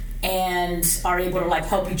experience and are able to, like,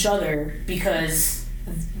 help each other because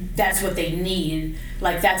that's what they need.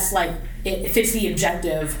 Like, that's, like, it fits the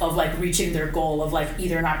objective of, like, reaching their goal of, like,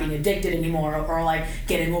 either not being addicted anymore or, like,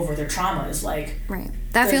 getting over their traumas. Like, right.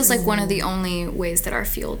 That feels like one of the only ways that our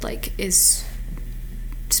field, like, is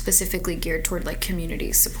specifically geared toward, like,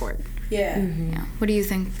 community support. Yeah. Mm-hmm. Yeah. What do you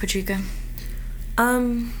think, Patrika?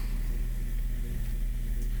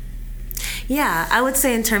 Yeah, I would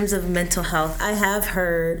say in terms of mental health, I have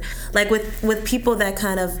heard, like, with people that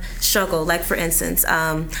kind of struggle, like, for instance,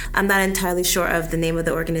 I'm not entirely sure of the name of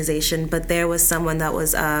the organization, but there was someone that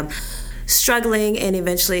was struggling and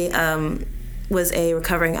eventually was a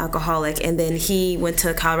recovering alcoholic, and then he went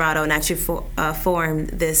to Colorado and actually formed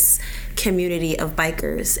this community of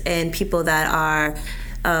bikers and people that are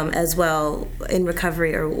as well in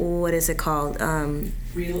recovery, or what is it called?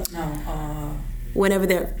 Whenever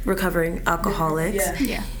they're recovering alcoholics.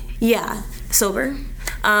 Yeah, sober.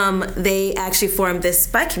 They actually formed this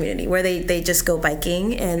bike community where they just go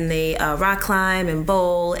biking and they rock climb and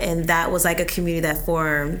bowl, and that was like a community that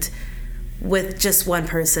formed with just one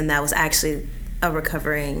person that was actually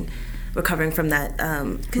recovering from that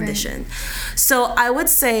condition. Right. So I would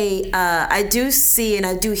say I do see and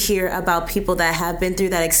I do hear about people that have been through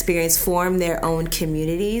that experience form their own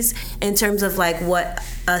communities in terms of, like, what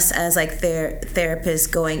us as, like,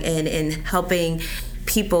 therapists going in and helping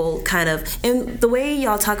people kind of, and the way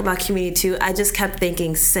y'all talk about community too, I just kept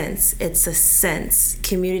thinking sense. It's a sense.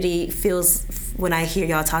 Community feels, when I hear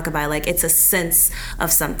y'all talk about it, like, it's a sense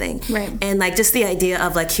of something. Right. And, like, just the idea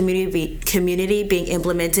of, like, community being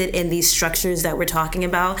implemented in these structures that we're talking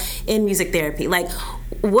about in music therapy. Like,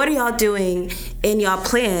 what are y'all doing in y'all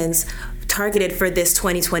plans targeted for this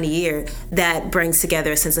 2020 year that brings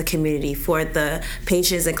together a sense of community for the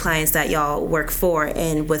patients and clients that y'all work for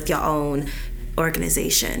and with your own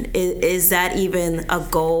organization. Is that even a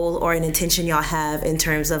goal or an intention y'all have in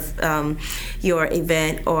terms of your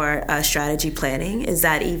event or strategy planning? Is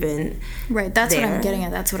that even right? That's there? What I'm getting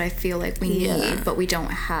at. That's what I feel like we need, but we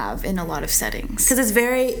don't have in a lot of settings. Because it's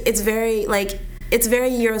very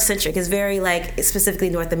Eurocentric. It's very like specifically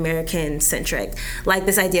North American centric. Like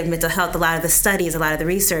this idea of mental health, a lot of the studies, a lot of the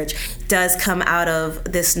research does come out of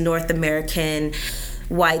this North American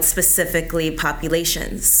white specifically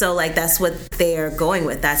populations. So like that's what they're going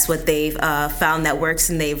with. That's what they've found that works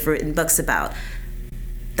and they've written books about.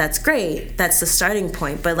 That's great. That's the starting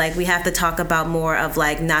point. But like we have to talk about more of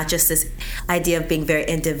like not just this idea of being very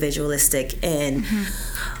individualistic and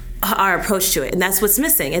our approach to it, and that's what's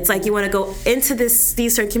missing. It's like you want to go into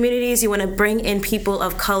these certain communities, you want to bring in people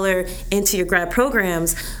of color into your grad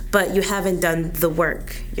programs, but you haven't done the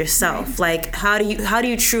work yourself. Right. Like how do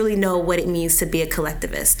you truly know what it means to be a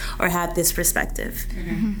collectivist or have this perspective?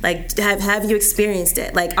 Like have you experienced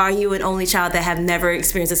it? Like are you an only child that have never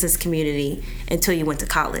experienced this as a community until you went to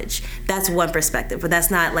college? That's one perspective, but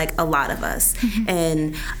that's not like a lot of us.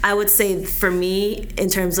 And I would say for me, in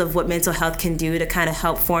terms of what mental health can do to kind of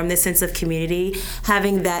help form this sense of community,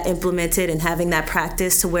 having that implemented and having that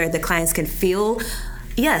practice to where the clients can feel,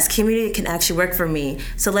 yes, community can actually work for me.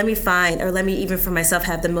 So let me even for myself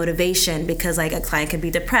have the motivation, because like a client can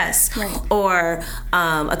be depressed, right, or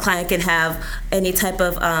a client can have any type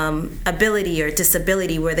of ability or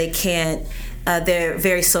disability where they can't, they're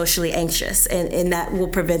very socially anxious, and that will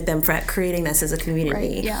prevent them from creating that sense of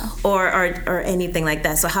community, right, or anything like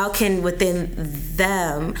that. So how can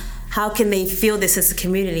they feel this as a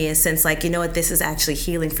community in a sense like, you know what, this is actually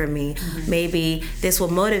healing for me. Maybe this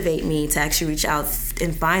will motivate me to actually reach out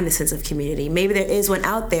and find the sense of community. Maybe there is one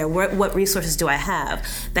out there. What resources do I have?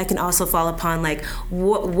 That can also fall upon like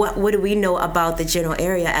what do we know about the general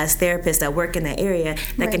area as therapists that work in that area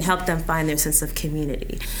that can help them find their sense of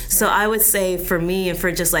community. So I would say for me, and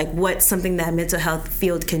for just like what something that mental health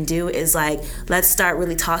field can do is like, let's start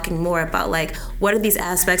really talking more about like what are these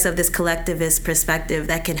aspects of this collectivist perspective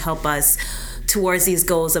that can help us towards these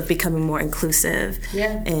goals of becoming more inclusive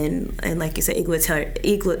and like you said,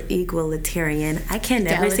 egalitarian. I can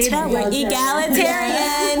never say that word.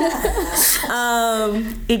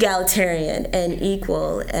 Egalitarian and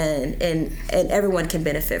equal, and everyone can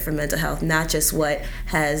benefit from mental health, not just what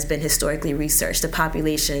has been historically researched. The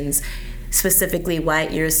populations, specifically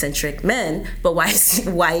white Eurocentric men, but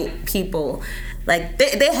white people, like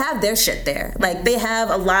they have their shit there. Like they have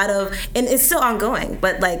a lot of, and it's still ongoing,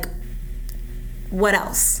 but like what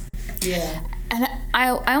else? Yeah. And I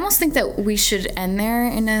almost think that we should end there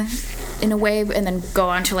in a way, and then go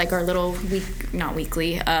on to like our little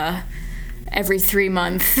every 3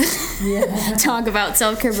 month talk about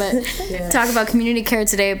self-care, but talk about community care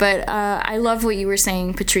today. But I love what you were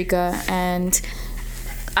saying, Patrika, and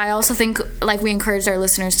I also think like we encouraged our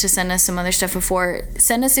listeners to send us some other stuff before.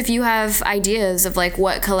 Send us if you have ideas of like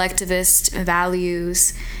what collectivist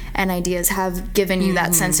values and ideas have given you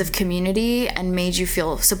that sense of community and made you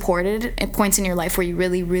feel supported at points in your life where you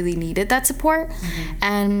really, really needed that support.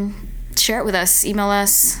 And share it with us. Email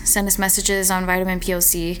us, send us messages on Vitamin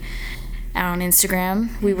POC and on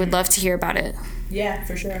Instagram. We would love to hear about it. Yeah,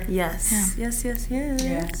 for sure. Yes. Yeah.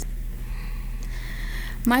 Yes.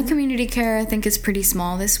 My community care, I think, is pretty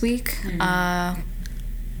small this week. I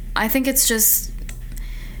think it's just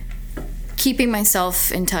keeping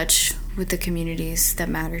myself in touch with the communities that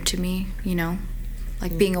matter to me, you know,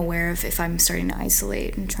 like being aware of if I'm starting to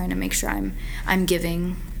isolate and trying to make sure I'm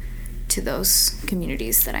giving to those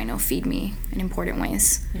communities that I know feed me in important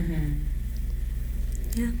ways.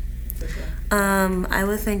 Yeah. I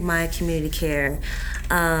would think my community care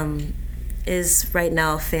is right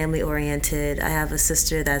now family oriented. I have a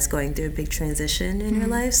sister that's going through a big transition in her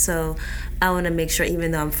life, so I want to make sure, even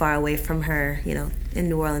though I'm far away from her, you know, in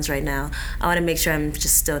New Orleans right now, I want to make sure I'm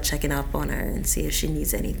just still checking up on her and see if she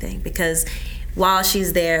needs anything, because while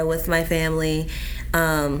she's there with my family,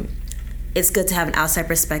 it's good to have an outside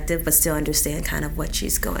perspective but still understand kind of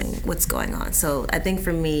what's going on. So I think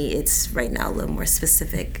for me it's right now a little more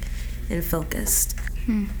specific and focused.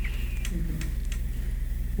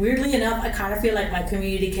 Weirdly enough, I kind of feel like my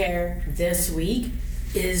community care this week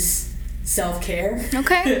is self-care.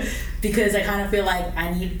 Okay. Because I kind of feel like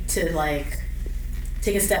I need to like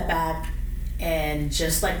take a step back and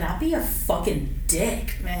just like not be a fucking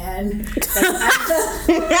dick, man.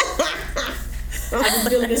 I've been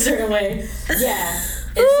feeling a certain way. Yeah.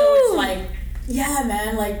 And so it's like, yeah,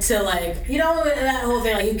 man, like to like, you know, that whole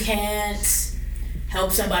thing, like you can't help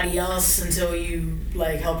somebody else until you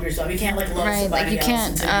like help yourself. You can't like love right, somebody like you else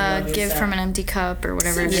can't until you love give yourself. from an empty cup or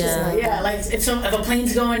whatever. Like if a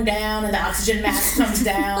plane's going down and the oxygen mask comes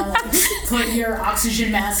down, like, put your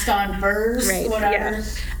oxygen mask on first, Right. whatever. Yeah.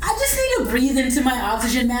 I just need to breathe into my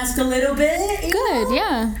oxygen mask a little bit. Good,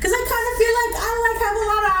 yeah. Because I kind of feel like I like have a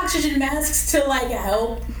lot of oxygen masks to like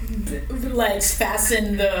help like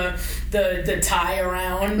fasten the tie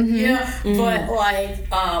around, but like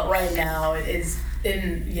right now it's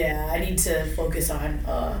I need to focus on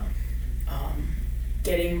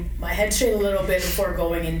getting my head straight a little bit before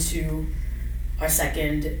going into our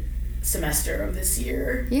second semester of this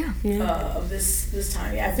year. Of this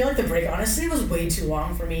time. I feel like the break honestly was way too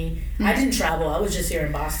long for me. I didn't travel. I was just here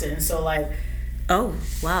in Boston, so like oh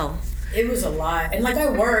wow, it was a lot. And like I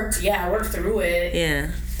worked through it.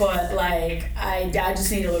 Yeah. But like I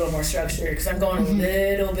just need a little more structure because I'm going a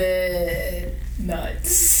little bit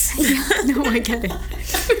nuts. No, I get it.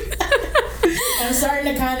 I'm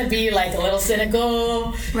starting to kind of be like a little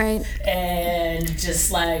cynical, right? And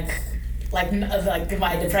just like my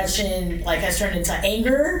depression like has turned into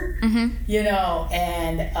anger, and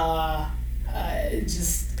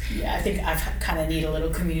I think I kind of need a little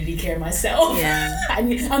community care myself. Yeah, I'm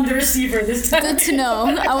the receiver this time. Good to know.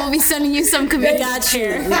 I will be sending you some community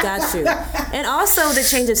care. We got you. And also the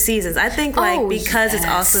change of seasons. I think because it's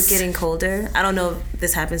also getting colder. I don't know if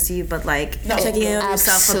this happens to you, but like checking in on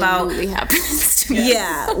yourself about. Absolutely happens to me.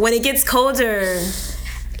 Yeah, when it gets colder.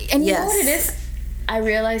 And you know what it is? I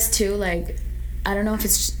realized too, like, I don't know if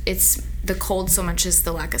it's the cold so much as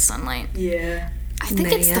the lack of sunlight. Yeah. I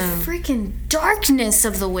think it's the freaking darkness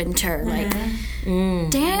of the winter. Like,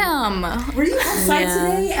 damn. Were you outside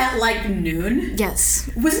today at like noon? Yes.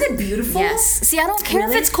 Wasn't it beautiful? Yes. See, I don't care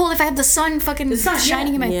if it's cold. If I have the sun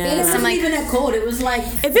shining in my face, it wasn't like, even that cold. It was like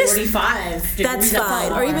 45 degrees. That's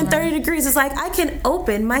fine. Or even 30 degrees. It's like, I can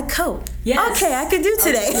open my coat. Yes. Okay, I can do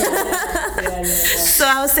today. Yeah. So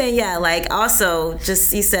I was saying, like, also,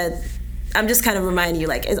 just, you said, I'm just kind of reminding you,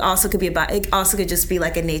 like, it also could just be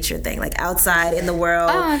like a nature thing, like outside in the world.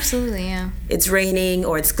 Oh, absolutely, yeah. It's raining,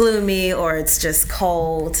 or it's gloomy, or it's just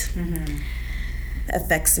cold.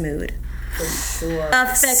 Affects mood. For sure.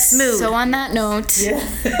 Affects mood. So on that note,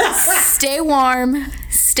 stay warm,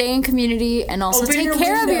 stay in community, and also take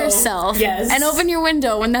care of yourself. Yes. And open your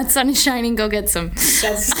window. When that sun is shining, go get some.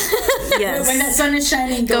 When that sun is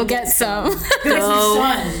shining, go get some.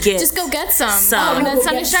 Just go get some. When that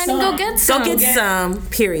sun is shining, go get some. Go get some,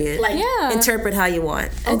 period. Like, interpret how you want.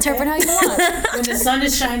 Interpret how you want. When the sun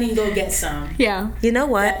is shining, go get some. Yeah. You know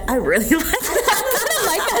what? I really like that. I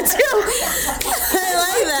like that too. I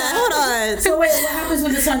like that. Hold on. So wait, what happens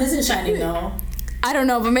when the sun isn't shining though? I don't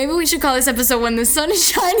know, but maybe we should call this episode "When the Sun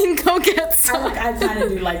is Shining, Go Get Some." I kind of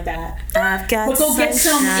do like that. I've got but go get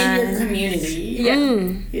some in your community.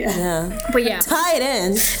 Yeah. But yeah, tie it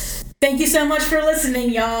in. Thank you so much for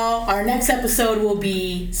listening, y'all. Our next episode will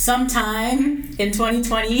be sometime in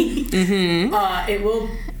 2020. It will.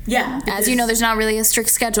 Yeah. As you know, there's not really a strict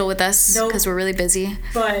schedule with us because we're really busy.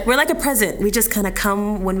 But we're like a present. We just kind of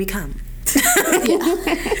come when we come.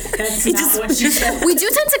 That's not what she said. We do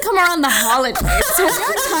tend to come around the holidays, so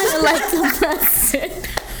we're kind of like the present.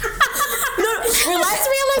 We're like,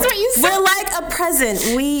 realize what you said. We're like a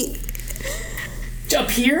present. We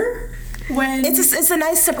appear when it's a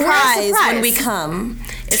nice surprise when we come.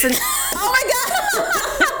 It's an oh my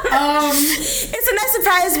god. It's a nice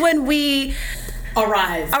surprise when we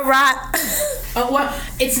arrive. Well,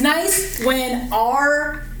 it's nice when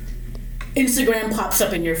our Instagram pops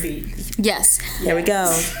up in your feed. Yes. There we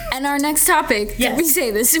go. And our next topic, we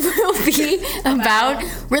say this, will be about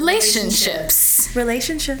relationships.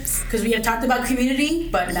 Because we have talked about community,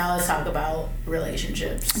 but now let's talk about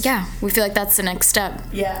relationships. Yeah, we feel like that's the next step.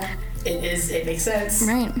 Yeah, it is. It makes sense.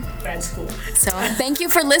 Right. That's cool. So thank you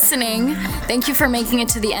for listening. Thank you for making it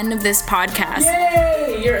to the end of this podcast.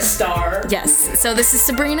 Yay! You're a star. Yes. So this is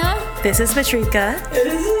Sabrina. This is Patrika.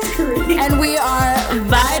 This is Kareem. And we are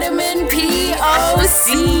Vitamin POC.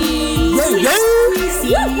 See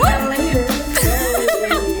you later.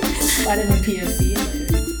 Vitamin POC.